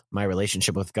of my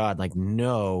relationship with God. Like,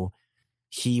 no,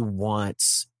 he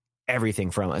wants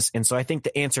everything from us. And so I think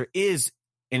the answer is,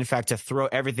 in fact, to throw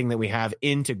everything that we have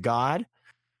into God,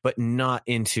 but not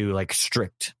into like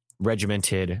strict,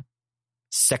 regimented,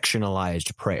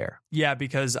 sectionalized prayer. Yeah,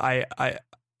 because I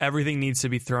everything needs to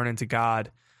be thrown into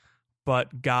God,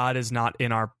 but God is not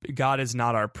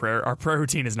our prayer. Our prayer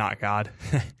routine is not God.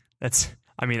 I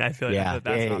feel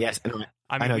like yes.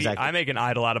 I know exactly. I make an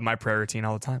idol out of my prayer routine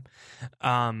all the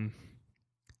time.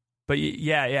 But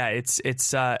it's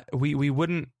we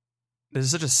wouldn't. This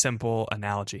is such a simple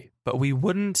analogy, but we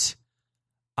wouldn't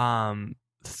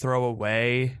throw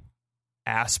away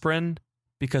aspirin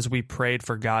because we prayed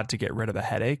for God to get rid of a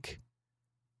headache.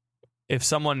 If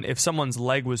someone's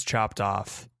leg was chopped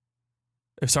off,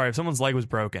 if someone's leg was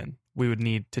broken, we would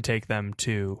need to take them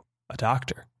to a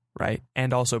doctor, right?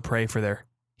 And also pray for their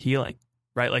healing,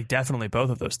 right? Like definitely both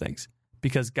of those things,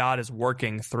 because God is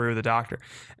working through the doctor.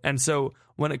 And so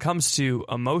when it comes to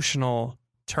emotional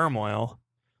turmoil,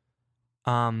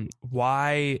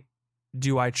 why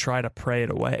do I try to pray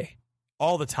it away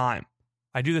all the time?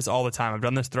 I do this all the time. I've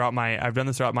done this throughout my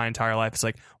entire life. It's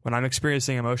like when I'm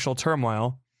experiencing emotional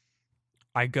turmoil,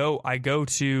 I go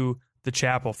to the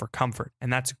chapel for comfort,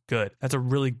 and that's good. That's a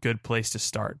really good place to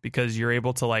start, because you're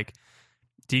able to like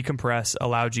decompress,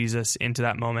 allow Jesus into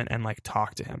that moment and like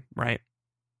talk to him, right?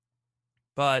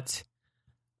 But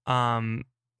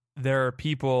there are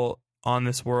people on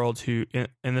this world who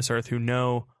in this earth who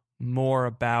know more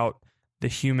about the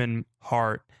human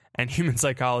heart and human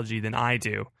psychology than I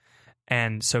do.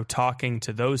 And so talking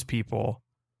to those people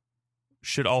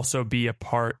should also be a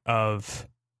part of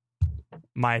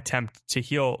my attempt to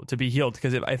be healed.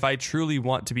 Because if I truly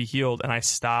want to be healed and I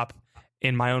stop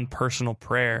in my own personal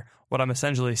prayer, what I'm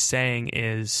essentially saying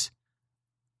is,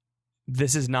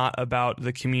 this is not about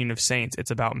the communion of saints.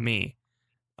 It's about me.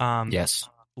 Yes.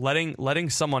 Letting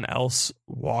someone else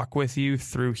walk with you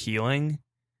through healing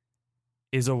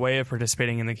is a way of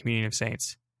participating in the communion of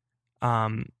saints.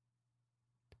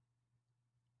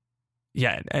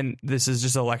 Yeah, and this is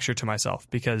just a lecture to myself,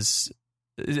 because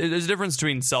there's a difference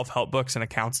between self-help books and a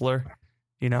counselor.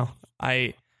 You know,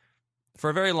 for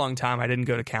a very long time, I didn't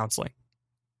go to counseling.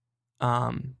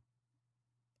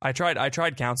 I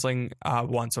tried counseling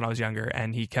once when I was younger,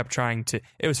 and he kept trying to.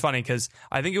 It was funny because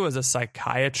I think it was a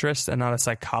psychiatrist and not a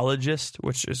psychologist,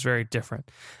 which is very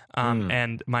different.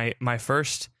 And my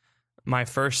first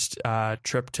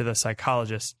trip to the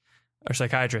psychiatrist,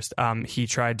 he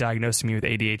tried diagnosing me with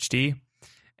ADHD,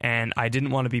 and I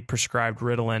didn't want to be prescribed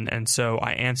Ritalin, and so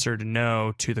I answered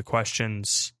no to the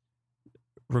questions,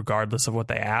 regardless of what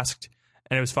they asked.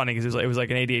 And it was funny because it was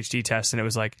like an ADHD test, and it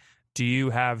was like, do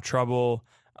you have trouble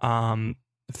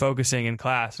focusing in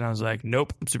class? And I was like,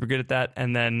 nope, I'm super good at that.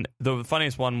 And then the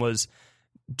funniest one was,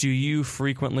 do you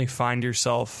frequently find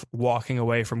yourself walking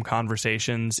away from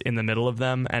conversations in the middle of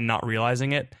them and not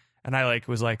realizing it? And I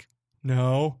was like,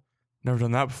 no, never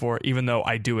done that before, even though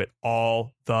I do it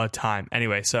all the time.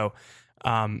 Anyway, so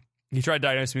he tried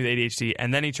diagnosing me with ADHD,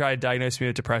 and then he tried diagnosing me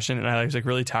with depression, and I was like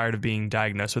really tired of being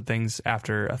diagnosed with things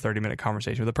after a 30-minute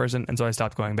conversation with a person, and so I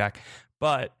stopped going back.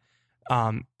 But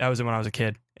that was when I was a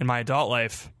kid. In my adult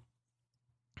life,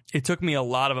 it took me a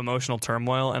lot of emotional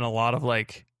turmoil and a lot of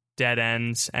like dead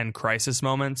ends and crisis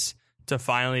moments to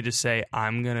finally just say,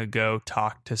 I'm going to go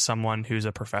talk to someone who's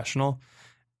a professional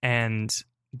and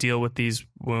deal with these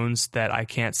wounds that I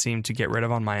can't seem to get rid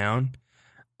of on my own.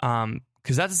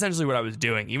 Because that's essentially what I was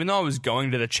doing. Even though I was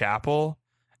going to the chapel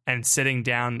and sitting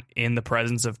down in the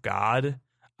presence of God,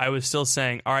 I was still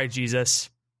saying, all right, Jesus,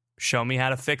 show me how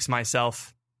to fix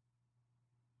myself.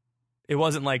 It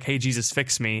wasn't like, hey, Jesus,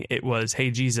 fix me. It was,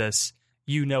 hey, Jesus,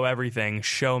 you know everything.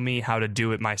 Show me how to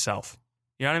do it myself.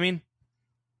 You know what I mean?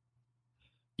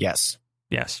 Yes.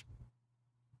 Yes.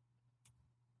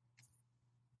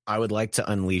 I would like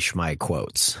to unleash my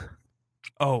quotes.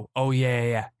 Oh,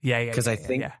 yeah. Because I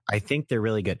think they're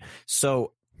really good.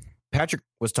 So Patrick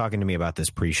was talking to me about this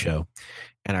pre-show,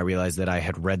 and I realized that I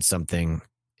had read something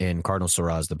in Cardinal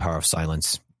Seurat's The Power of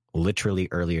Silence literally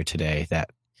earlier today that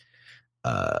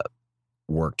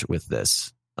worked with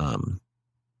this.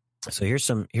 So here's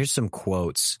some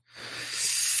quotes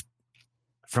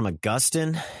from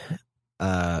Augustine,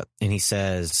 and he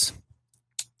says,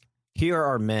 "Here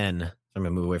are men." I'm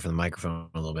going to move away from the microphone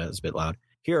a little bit. It's a bit loud.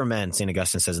 Here are men, St.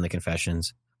 Augustine says in the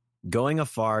Confessions, going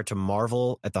afar to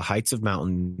marvel at the heights of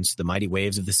mountains, the mighty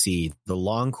waves of the sea, the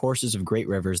long courses of great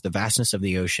rivers, the vastness of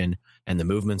the ocean, and the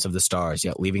movements of the stars,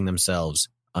 yet leaving themselves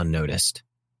unnoticed.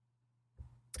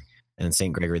 And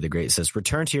St. Gregory the Great says,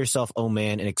 return to yourself, O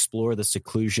man, and explore the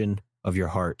seclusion of your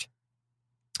heart.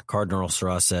 Cardinal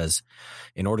Seurat says,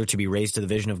 in order to be raised to the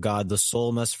vision of God, the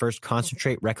soul must first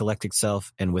concentrate, recollect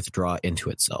itself, and withdraw into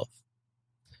itself.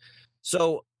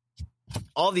 So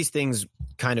all these things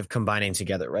kind of combining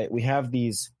together, right? We have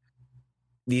these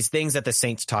things that the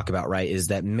saints talk about, right? Is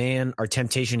that man, our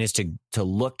temptation is to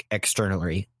look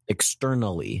externally,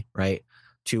 right?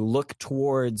 To look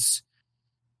towards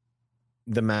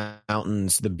the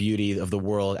mountains, the beauty of the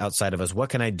world outside of us.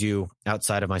 What can I do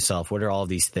outside of myself? What are all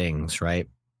these things, right?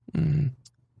 Mm-hmm.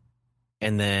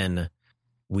 And then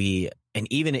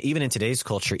even in today's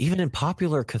culture, even in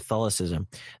popular Catholicism,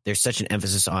 there's such an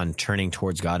emphasis on turning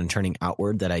towards God and turning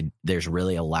outward that there's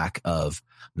really a lack of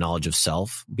knowledge of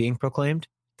self being proclaimed.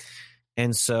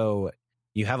 And so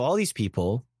you have all these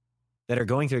people that are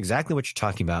going through exactly what you're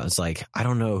talking about. It's like, I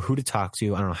don't know who to talk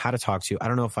to. I don't know how to talk to. I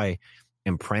don't know if I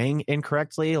am praying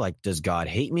incorrectly. Like, does God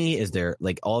hate me? Is there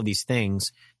like all of these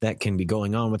things that can be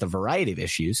going on with a variety of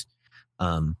issues?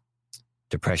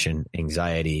 Depression,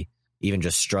 anxiety, even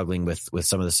just struggling with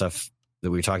some of the stuff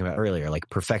that we were talking about earlier, like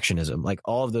perfectionism, like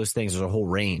all of those things. There's a whole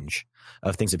range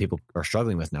of things that people are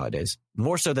struggling with nowadays,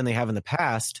 more so than they have in the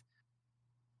past,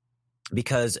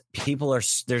 because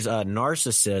there's a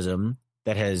narcissism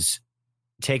that has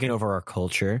taken over our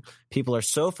culture. People are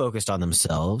so focused on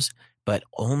themselves, but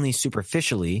only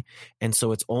superficially. And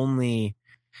so it's only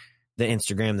the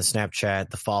Instagram, the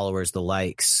Snapchat, the followers, the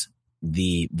likes,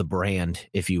 the brand,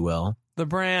 if you will. The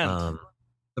brand.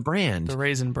 The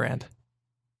raisin brand.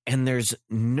 And there's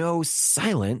no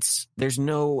silence. There's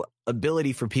no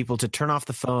ability for people to turn off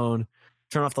the phone,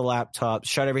 turn off the laptop,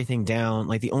 shut everything down.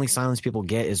 Like the only silence people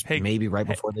get is maybe right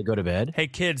before they go to bed. Hey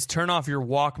kids, turn off your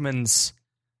Walkmans.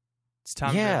 It's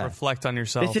time to reflect on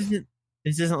yourself.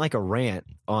 This isn't like a rant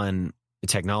on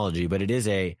technology, but it is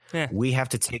we have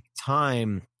to take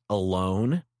time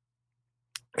alone.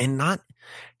 And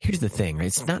here's the thing, right?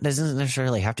 It doesn't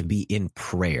necessarily have to be in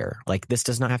prayer. Like this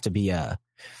does not have to be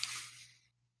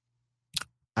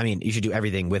you should do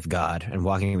everything with God and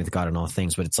walking with God and all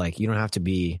things, but it's like, you don't have to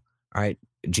be, all right,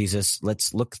 Jesus,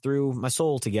 let's look through my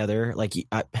soul together. Like it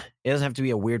doesn't have to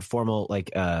be a weird formal, like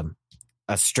a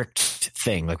strict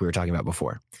thing like we were talking about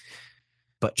before,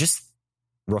 but just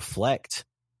reflect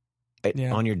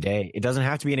on your day. It doesn't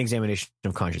have to be an examination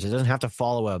of conscience. It doesn't have to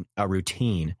follow a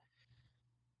routine.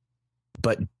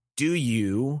 But do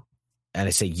you, and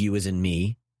I say you as in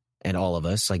me and all of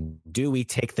us, like, do we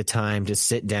take the time to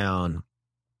sit down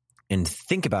and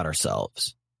think about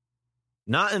ourselves?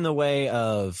 Not in the way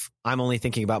of I'm only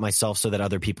thinking about myself so that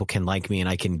other people can like me and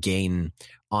I can gain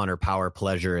honor, power,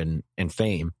 pleasure, and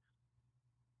fame.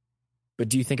 But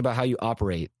do you think about how you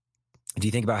operate? Do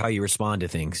you think about how you respond to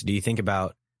things? Do you think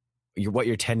about what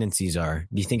your tendencies are?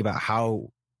 Do you think about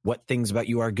what things about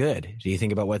you are good? Do you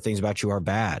think about what things about you are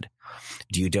bad?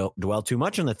 Do you dwell too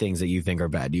much on the things that you think are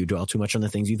bad? Do you dwell too much on the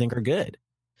things you think are good?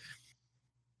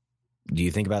 Do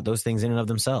you think about those things in and of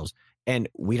themselves? And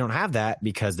we don't have that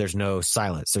because there's no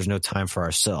silence. There's no time for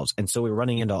ourselves. And so we're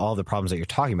running into all the problems that you're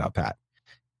talking about, Pat.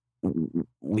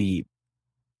 We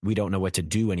we don't know what to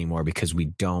do anymore because we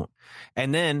don't.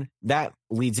 And then that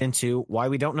leads into why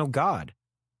we don't know God,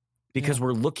 because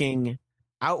we're looking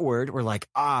outward. We're like,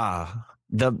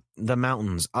 the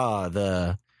mountains,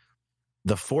 the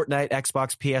Fortnite,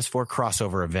 Xbox, PS4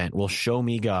 crossover event will show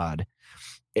me God.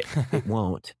 It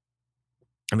won't.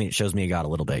 I mean, it shows me God a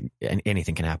little bit, and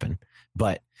anything can happen.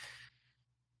 But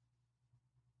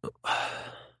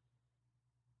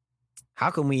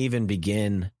how can we even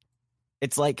begin?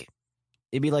 It's like,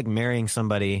 it'd be like marrying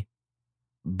somebody,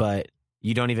 but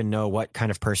you don't even know what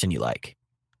kind of person you like.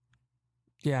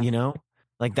 Yeah. You know,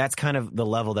 like that's kind of the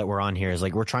level that we're on here, is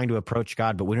like, we're trying to approach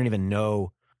God, but we don't even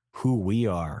know who we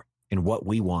are and what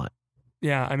we want.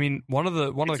 Yeah. I mean, one of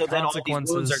the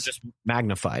consequences all these are just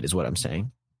magnified, is what I'm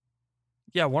saying.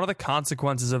 Yeah. One of the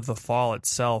consequences of the fall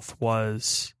itself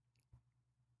was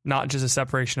not just a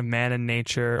separation of man and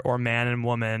nature, or man and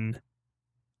woman,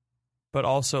 but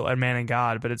also a man and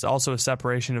God, but it's also a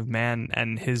separation of man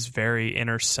and his very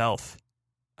inner self.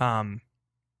 And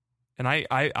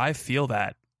I feel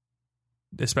that,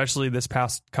 especially this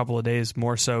past couple of days,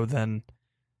 more so than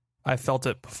I felt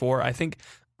it before. I think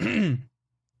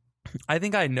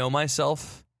I know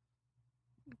myself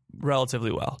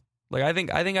relatively well. Like I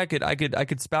think I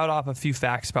could spout off a few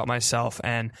facts about myself,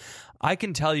 and I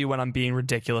can tell you when I'm being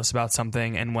ridiculous about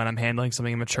something and when I'm handling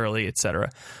something immaturely,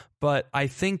 etc. But I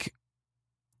think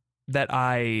that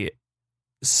I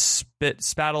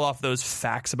spattle off those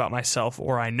facts about myself,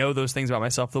 or I know those things about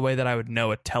myself the way that I would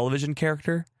know a television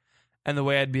character, and the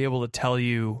way I'd be able to tell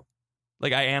you,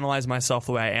 like, I analyze myself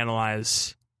the way I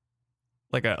analyze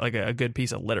like a good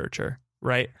piece of literature,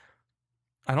 right?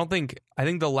 I think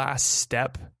the last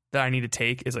step that I need to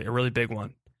take is like a really big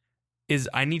one, is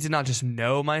I need to not just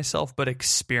know myself, but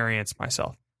experience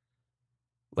myself.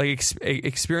 Like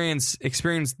experience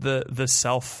the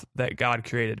self that God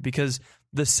created, because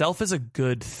the self is a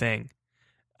good thing.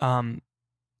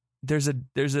 There's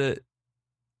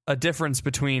a difference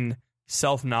between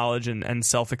self-knowledge and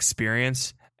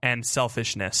self-experience and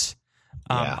selfishness.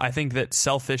 I think that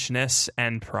selfishness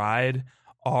and pride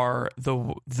are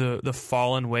the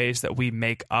fallen ways that we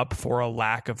make up for a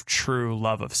lack of true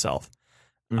love of self.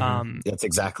 That's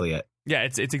exactly it. Yeah,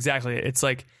 it's exactly it. It's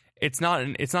like, it's not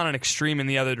an extreme in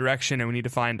the other direction, and we need to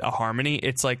find a harmony.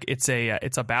 It's like it's a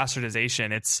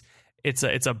bastardization.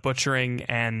 It's a butchering,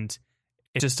 and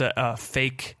it's just a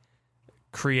fake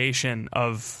creation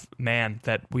of man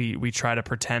that we try to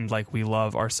pretend like we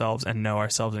love ourselves and know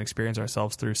ourselves and experience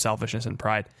ourselves through selfishness and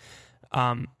pride.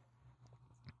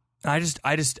 I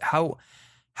just how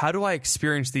do I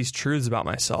experience these truths about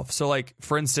myself? So, like,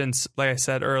 for instance, like I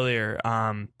said earlier,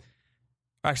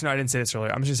 actually, no, I didn't say this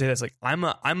earlier. I'm just gonna say this. Like,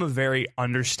 I'm a very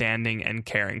understanding and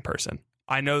caring person.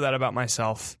 I know that about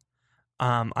myself.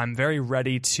 I'm very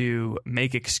ready to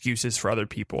make excuses for other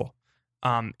people.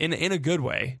 In a good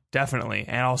way, definitely,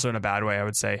 and also in a bad way, I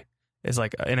would say. Is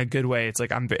like, in a good way, it's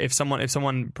like, if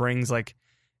someone brings, like,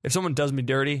 if someone does me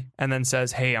dirty and then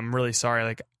says, "Hey, I'm really sorry,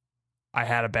 like, I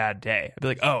had a bad day," I'd be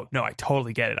like, "Oh no, I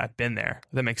totally get it. I've been there.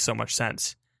 That makes so much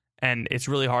sense." And it's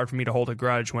really hard for me to hold a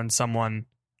grudge when someone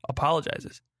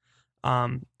apologizes.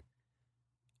 I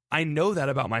know that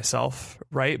about myself,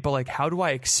 right? But, like, how do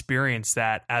I experience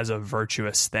that as a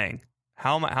virtuous thing?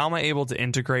 How am I able to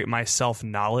integrate my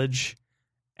self-knowledge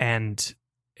and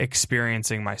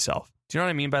experiencing myself? Do you know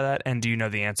what I mean by that? And do you know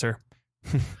the answer?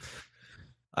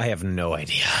 I have no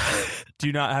idea. Do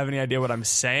you not have any idea what I'm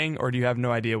saying, or do you have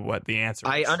no idea what the answer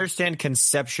is? I understand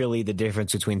conceptually the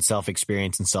difference between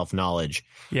self-experience and self-knowledge.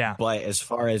 Yeah. But as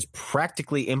far as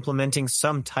practically implementing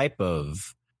some type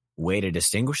of way to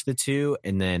distinguish the two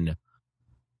and then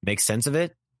make sense of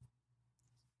it,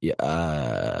 you're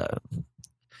going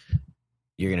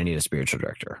to need a spiritual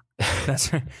director.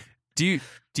 That's right. Do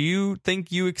you think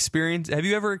have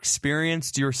you ever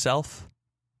experienced yourself?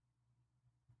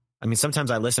 I mean, sometimes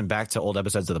I listen back to old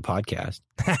episodes of the podcast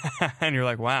and you're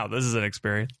like, wow, this is an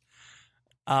experience.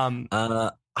 I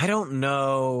don't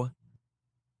know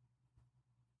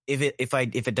if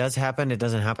it does happen, it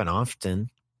doesn't happen often.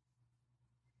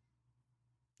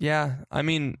 Yeah. I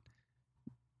mean,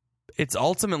 it's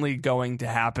ultimately going to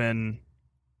happen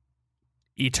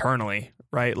eternally,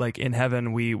 right? Like, in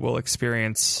heaven, we will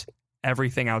experience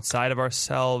everything outside of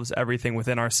ourselves, everything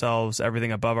within ourselves,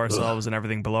 everything above ourselves, and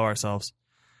everything below ourselves.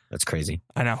 That's crazy.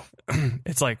 I know.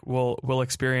 It's like we'll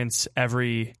experience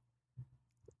the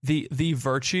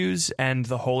virtues and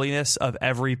the holiness of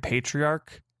every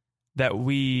patriarch that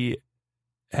we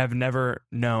have never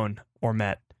known or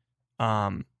met.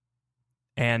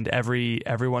 And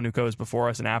everyone who goes before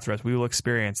us and after us, we will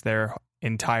experience their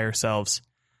entire selves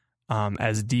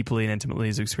as deeply and intimately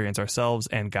as we experience ourselves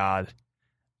and God.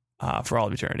 for all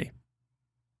of eternity.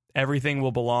 Everything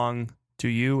will belong to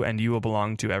you, and you will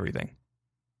belong to everything.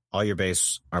 All your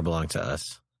base are belong to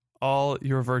us. All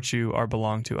your virtue are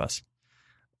belong to us.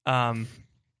 Yeah.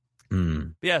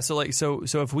 So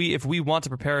if we want to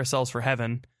prepare ourselves for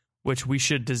heaven, which we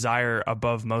should desire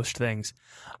above most things,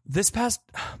 these past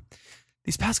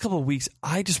couple of weeks,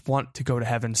 I just want to go to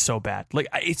heaven so bad. Like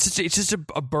it's just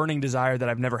a burning desire that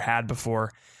I've never had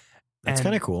before. That's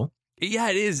kind of cool. Yeah,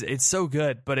 it is. It's so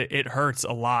good, but it hurts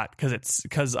a lot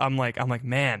because I'm like,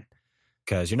 man,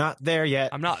 because you're not there yet.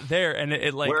 I'm not there, and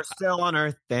it like we're still on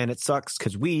Earth, and it sucks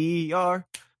because we are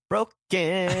broken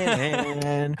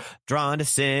and drawn to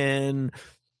sin.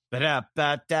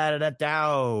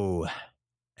 Ba-da-ba-da-da-da-dow.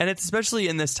 And it's especially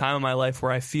in this time of my life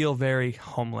where I feel very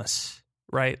homeless,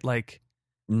 right? Like,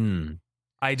 I'm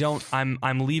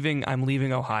leaving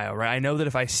Ohio, right? I know that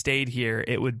if I stayed here,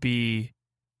 it would be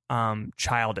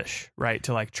childish, right?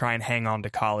 To like try and hang on to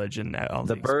college and all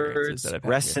the birds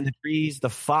rest in the trees, the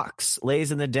fox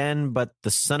lays in the den, but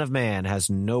the Son of Man has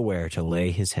nowhere to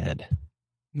lay his head.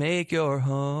 Make your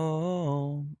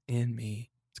home in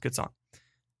me. It's a good song.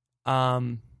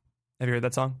 Have you heard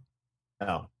that song?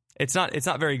 No. It's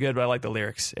not very good, but I like the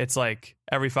lyrics. It's like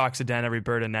every fox a den, every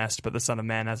bird a nest, but the Son of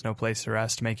Man has no place to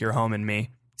rest. Make your home in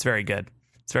me. It's very good.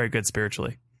 It's very good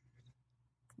spiritually.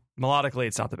 Melodically,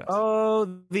 it's not the best.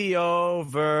 Oh, the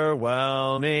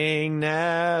overwhelming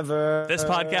never. This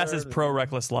podcast is pro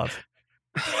reckless love.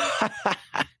 This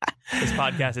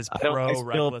podcast is pro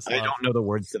reckless love. I don't know the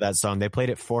words to that song. They played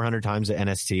it 400 times at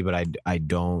NST, but I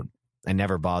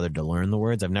never bothered to learn the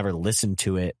words. I've never listened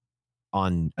to it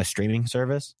on a streaming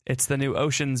service. It's the new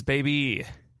Oceans, baby.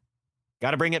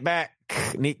 Got to bring it back.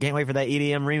 Can't wait for that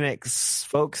EDM remix,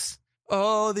 folks.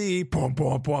 Oh, the pop,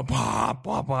 pop, pop, pop,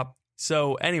 pop, pop.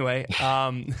 So anyway,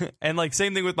 and like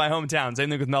same thing with my hometown, same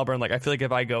thing with Melbourne. Like I feel like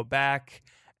if I go back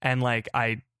and like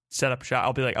I set up shop,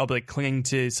 I'll be like clinging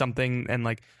to something, and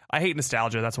like I hate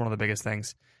nostalgia. That's one of the biggest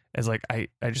things. Is like I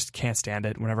just can't stand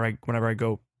it. Whenever I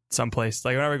go someplace,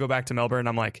 like whenever I go back to Melbourne,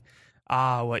 I'm like,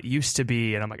 what used to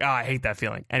be, and I'm like, I hate that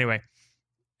feeling. Anyway,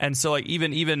 and so like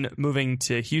even moving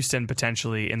to Houston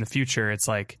potentially in the future, it's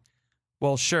like,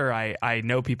 well, sure, I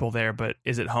know people there, but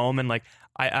is it home? And like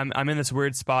I'm in this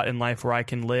weird spot in life where I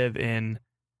can live in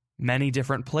many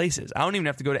different places. I don't even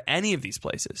have to go to any of these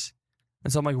places.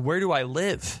 And so I'm like, where do I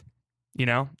live? You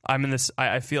know, I'm in this,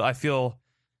 I feel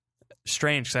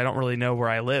strange because I don't really know where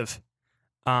I live.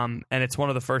 And it's one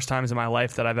of the first times in my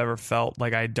life that I've ever felt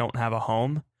like I don't have a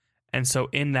home. And so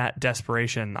in that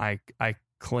desperation, I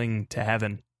cling to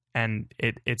heaven, and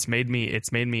it's made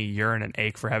me yearn and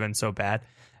ache for heaven so bad.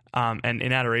 And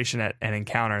in adoration at an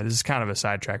Encounter, this is kind of a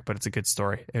sidetrack, but it's a good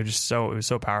story. It was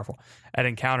so powerful. At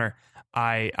Encounter,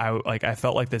 I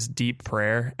felt like this deep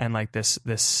prayer and like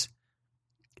this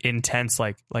intense,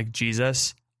 like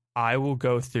Jesus, I will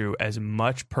go through as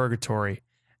much purgatory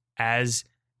as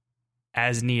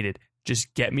needed.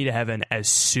 Just get me to heaven as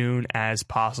soon as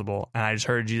possible. And I just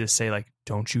heard Jesus say, like,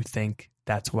 don't you think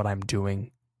that's what I'm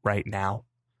doing right now?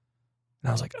 And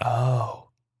I was like, oh.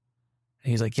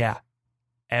 And he's like, yeah.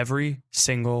 Every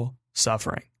single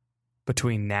suffering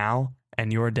between now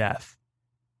and your death,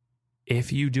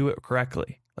 if you do it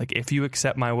correctly, like if you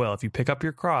accept my will, if you pick up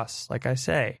your cross, like I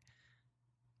say,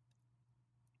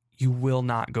 you will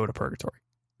not go to purgatory.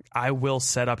 I will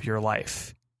set up your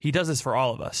life. He does this for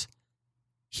all of us.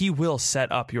 He will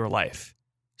set up your life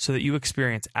so that you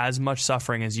experience as much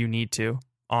suffering as you need to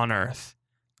on earth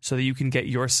so that you can get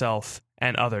yourself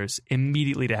and others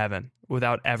immediately to heaven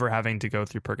without ever having to go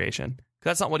through purgation.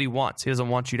 That's not what he wants. He doesn't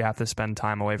want you to have to spend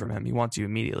time away from him. He wants you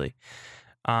immediately.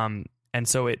 And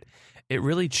so it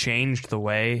really changed the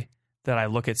way that I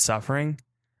look at suffering.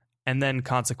 And then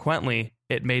consequently,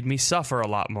 it made me suffer a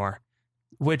lot more,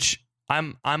 which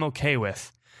I'm okay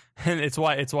with. And it's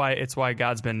why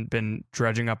God's been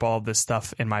dredging up all of this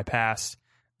stuff in my past,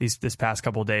 this past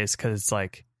couple of days, because it's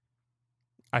like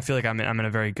I feel like I'm in a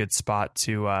very good spot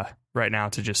to right now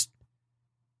to just,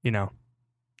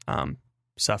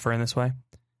 suffer in this way.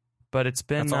 But it's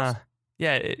been awesome.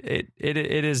 It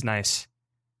is nice.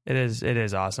 It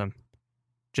is awesome.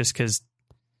 Just because,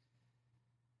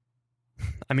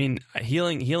 I mean,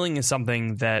 healing is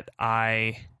something that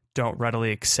I don't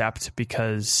readily accept,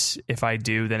 because if I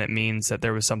do, then it means that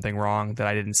there was something wrong that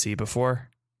I didn't see before,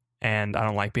 and I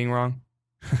don't like being wrong.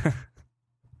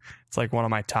 It's like one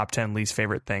of my top 10 least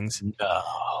favorite things.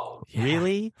 No. Yeah.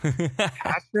 Really?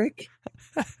 Patrick?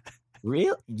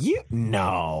 Real? You?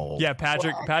 No. Yeah,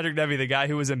 Patrick Nevy, the guy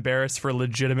who was embarrassed for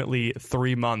legitimately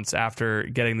 3 months after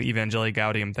getting the Evangelii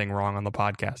Gaudium thing wrong on the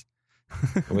podcast.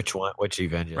 Which one? Which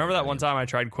evangelion? Remember that one time I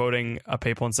tried quoting a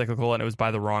papal encyclical and it was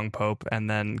by the wrong pope, and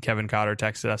then Kevin Cotter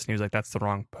texted us and he was like, "That's the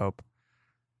wrong pope."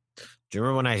 Do you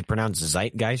remember when I pronounced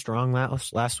zeitgeist wrong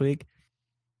last week?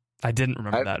 I didn't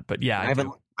remember that, but yeah, I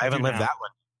haven't lived that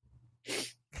one.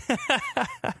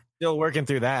 Still working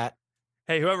through that.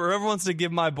 Hey, whoever wants to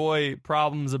give my boy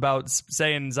problems about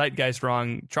saying zeitgeist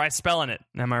wrong, try spelling it.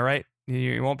 Am I right?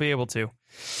 You won't be able to.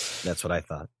 That's what I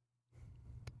thought.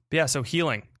 But yeah, so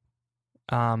healing.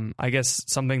 I guess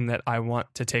something that I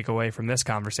want to take away from this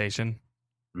conversation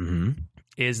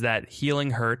is that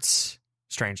healing hurts,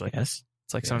 strangely. Yes.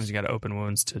 It's like sometimes you got to open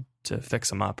wounds to fix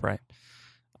them up, right?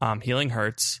 Healing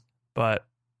hurts, but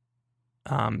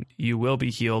you will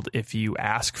be healed if you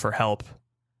ask for help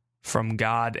from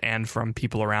God and from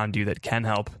people around you that can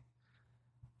help.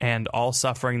 And all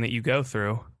suffering that you go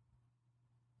through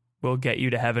will get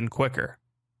you to heaven quicker,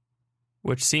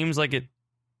 which seems like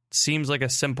a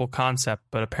simple concept,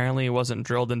 but apparently it wasn't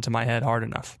drilled into my head hard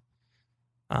enough.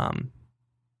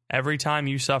 Every time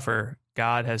you suffer,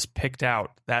 God has picked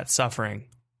out that suffering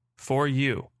for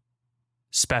you,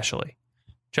 specially,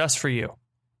 just for you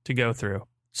to go through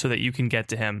so that you can get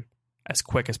to him as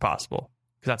quick as possible,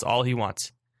 because that's all he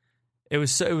wants. It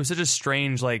was such a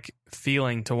strange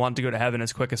feeling to want to go to heaven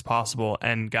as quick as possible,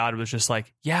 and God was just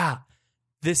like, yeah,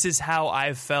 this is how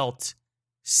I've felt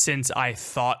since I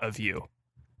thought of you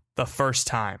the first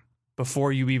time,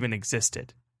 before you even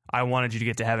existed. I wanted you to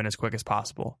get to heaven as quick as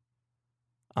possible.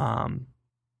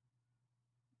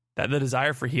 That the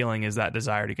desire for healing is that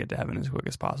desire to get to heaven as quick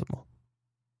as possible.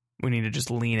 We need to just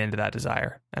lean into that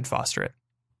desire and foster it.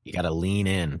 You got to lean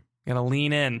in. You got to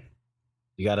lean in.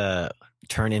 You got to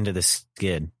turn into the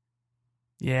skid.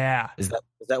 Yeah. Is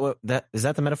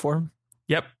that the metaphor?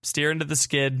 Yep. Steer into the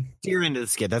skid. Steer into the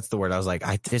skid. That's the word. I was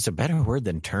like, there's a better word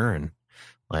than turn.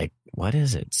 Like, what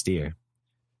is it? Steer.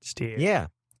 Yeah.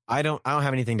 I don't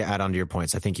have anything to add on to your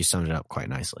points. I think you summed it up quite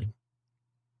nicely.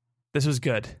 This was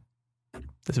good.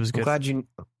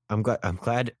 I'm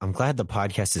glad the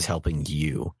podcast is helping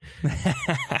you.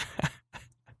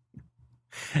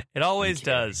 It always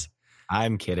does.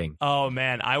 I'm kidding. Oh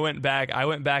man, I went back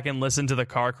and listened to the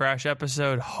car crash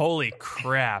episode. Holy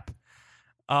crap.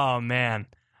 Oh man.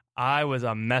 I was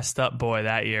a messed up boy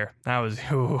that year. That was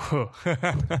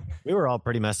We were all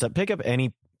pretty messed up. Pick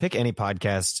any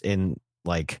podcast in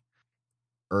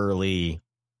early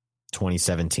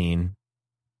 2017.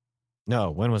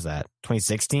 No, when was that?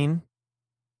 2016?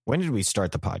 When did we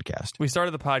start the podcast? We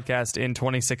started the podcast in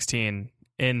 2016,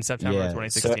 in September of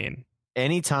 2016. So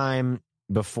anytime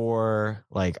before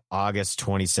August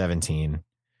 2017,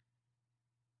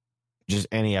 just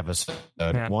any episode,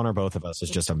 one or both of us is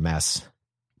just a mess.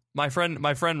 My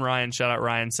friend Ryan, shout out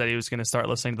Ryan, said he was going to start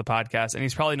listening to the podcast, and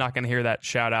he's probably not going to hear that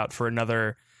shout out for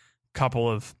another couple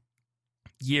of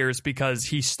years because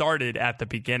he started at the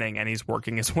beginning and he's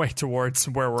working his way towards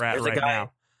where we're at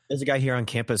now. There's a guy here on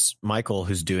campus, Michael,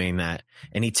 who's doing that,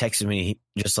 and he texted me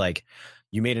just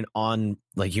you made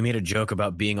you made a joke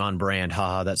about being on brand.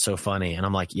 Haha, that's so funny. And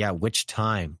I'm like, yeah, which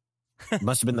time?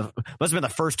 Must have been the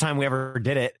first time we ever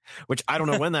did it, which I don't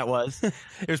know when that was.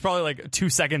 It was probably 2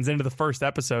 seconds into the first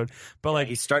episode, but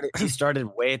he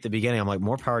started way at the beginning. I'm like,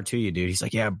 more power to you, dude. He's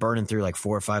like, yeah, burning through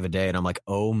 4 or 5 a day, and I'm like,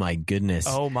 oh my goodness,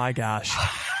 oh my gosh,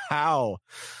 how?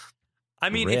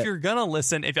 I mean, if you're gonna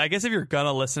listen to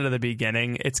the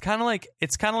beginning, it's kind of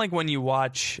like when you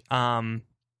watch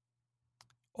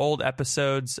old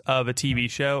episodes of a TV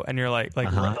show and you're like you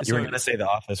were going to say The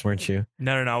Office, weren't you?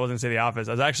 No, I wasn't going to say The Office.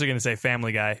 I was actually going to say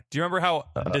Family Guy. Do you remember how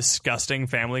disgusting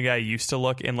Family Guy used to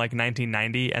look in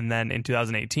 1990, and then in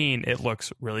 2018 it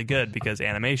looks really good because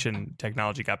animation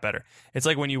technology got better? It's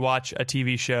like when you watch a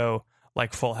TV show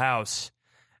like Full House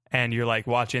and you're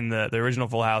watching the original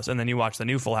Full House, and then you watch the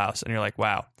new Full House and you're like,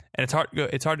 wow. And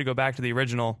it's hard to go back to the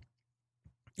original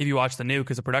if you watch the new,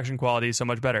 because the production quality is so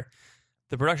much better.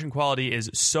 The production quality is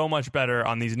so much better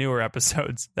on these newer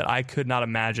episodes that I could not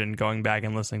imagine going back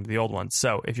and listening to the old ones.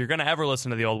 So if you're going to ever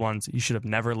listen to the old ones, you should have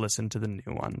never listened to the new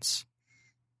ones.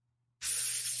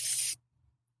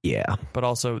 Yeah. But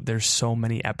also, there's so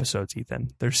many episodes,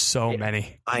 Ethan. There's so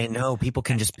many. I know. People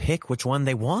can just pick which one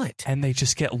they want. And they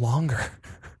just get longer.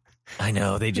 I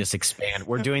know. They just expand.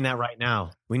 We're doing that right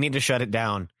now. We need to shut it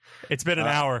down. It's been an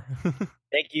hour.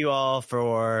 Thank you all for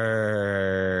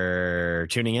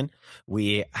tuning in.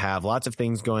 We have lots of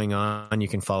things going on. You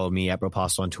can follow me at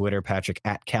Bropostle on Twitter, Patrick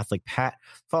at Catholic Pat.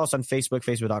 Follow us on Facebook,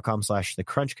 facebook.com/The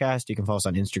Crunchcast. You can follow us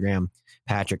on Instagram,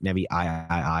 Patrick Nebby,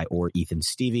 III, or Ethan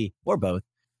Stevie, or both.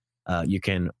 You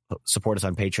can support us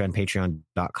on Patreon,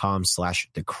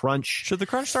 patreon.com/The Crunch. Should The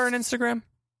Crunch start an Instagram?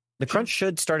 The Crunch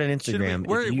should start an Instagram.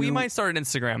 We might start an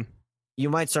Instagram. You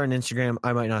might start an Instagram.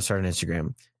 I might not start an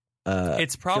Instagram.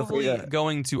 It's probably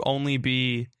going to only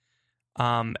be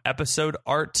episode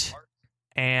art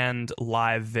and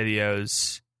live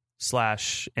videos /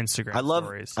 Instagram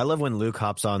stories. I love when Luke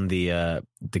hops on the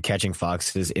Catching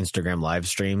Foxes Instagram live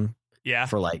stream. Yeah.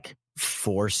 For like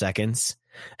 4 seconds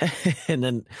and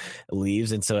then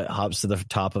leaves. And so it hops to the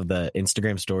top of the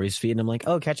Instagram stories feed. And I'm like,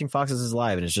 oh, Catching Foxes is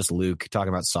live. And it's just Luke talking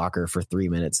about soccer for 3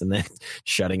 minutes and then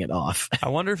shutting it off. I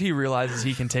wonder if he realizes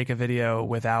he can take a video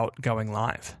without going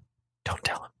live. Don't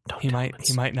tell him. He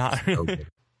might not.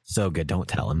 So good. Don't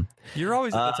tell him. You're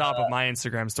always at the top of my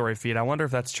Instagram story feed. I wonder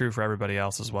if that's true for everybody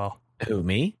else as well. Who,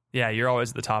 me? Yeah, you're always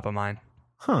at the top of mine.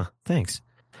 Huh. Thanks.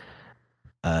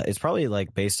 It's probably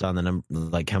like based on the number,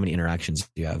 like how many interactions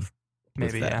you have.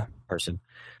 Maybe, with that person.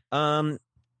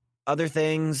 Other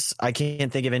things, I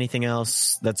can't think of anything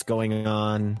else that's going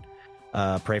on.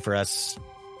 Pray for us.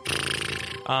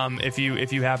 If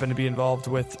you happen to be involved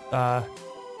with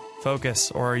Focus,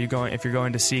 or if you're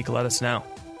going to Seek, let us know.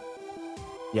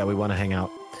 Yeah, we want to hang out.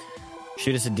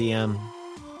 Shoot us a DM.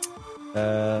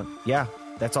 Yeah,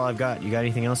 that's all I've got. You got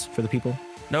anything else for the people?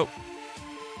 Nope.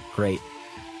 Great.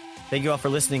 Thank you all for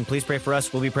listening. Please pray for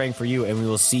us. We'll be praying for you, and we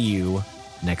will see you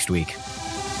next week.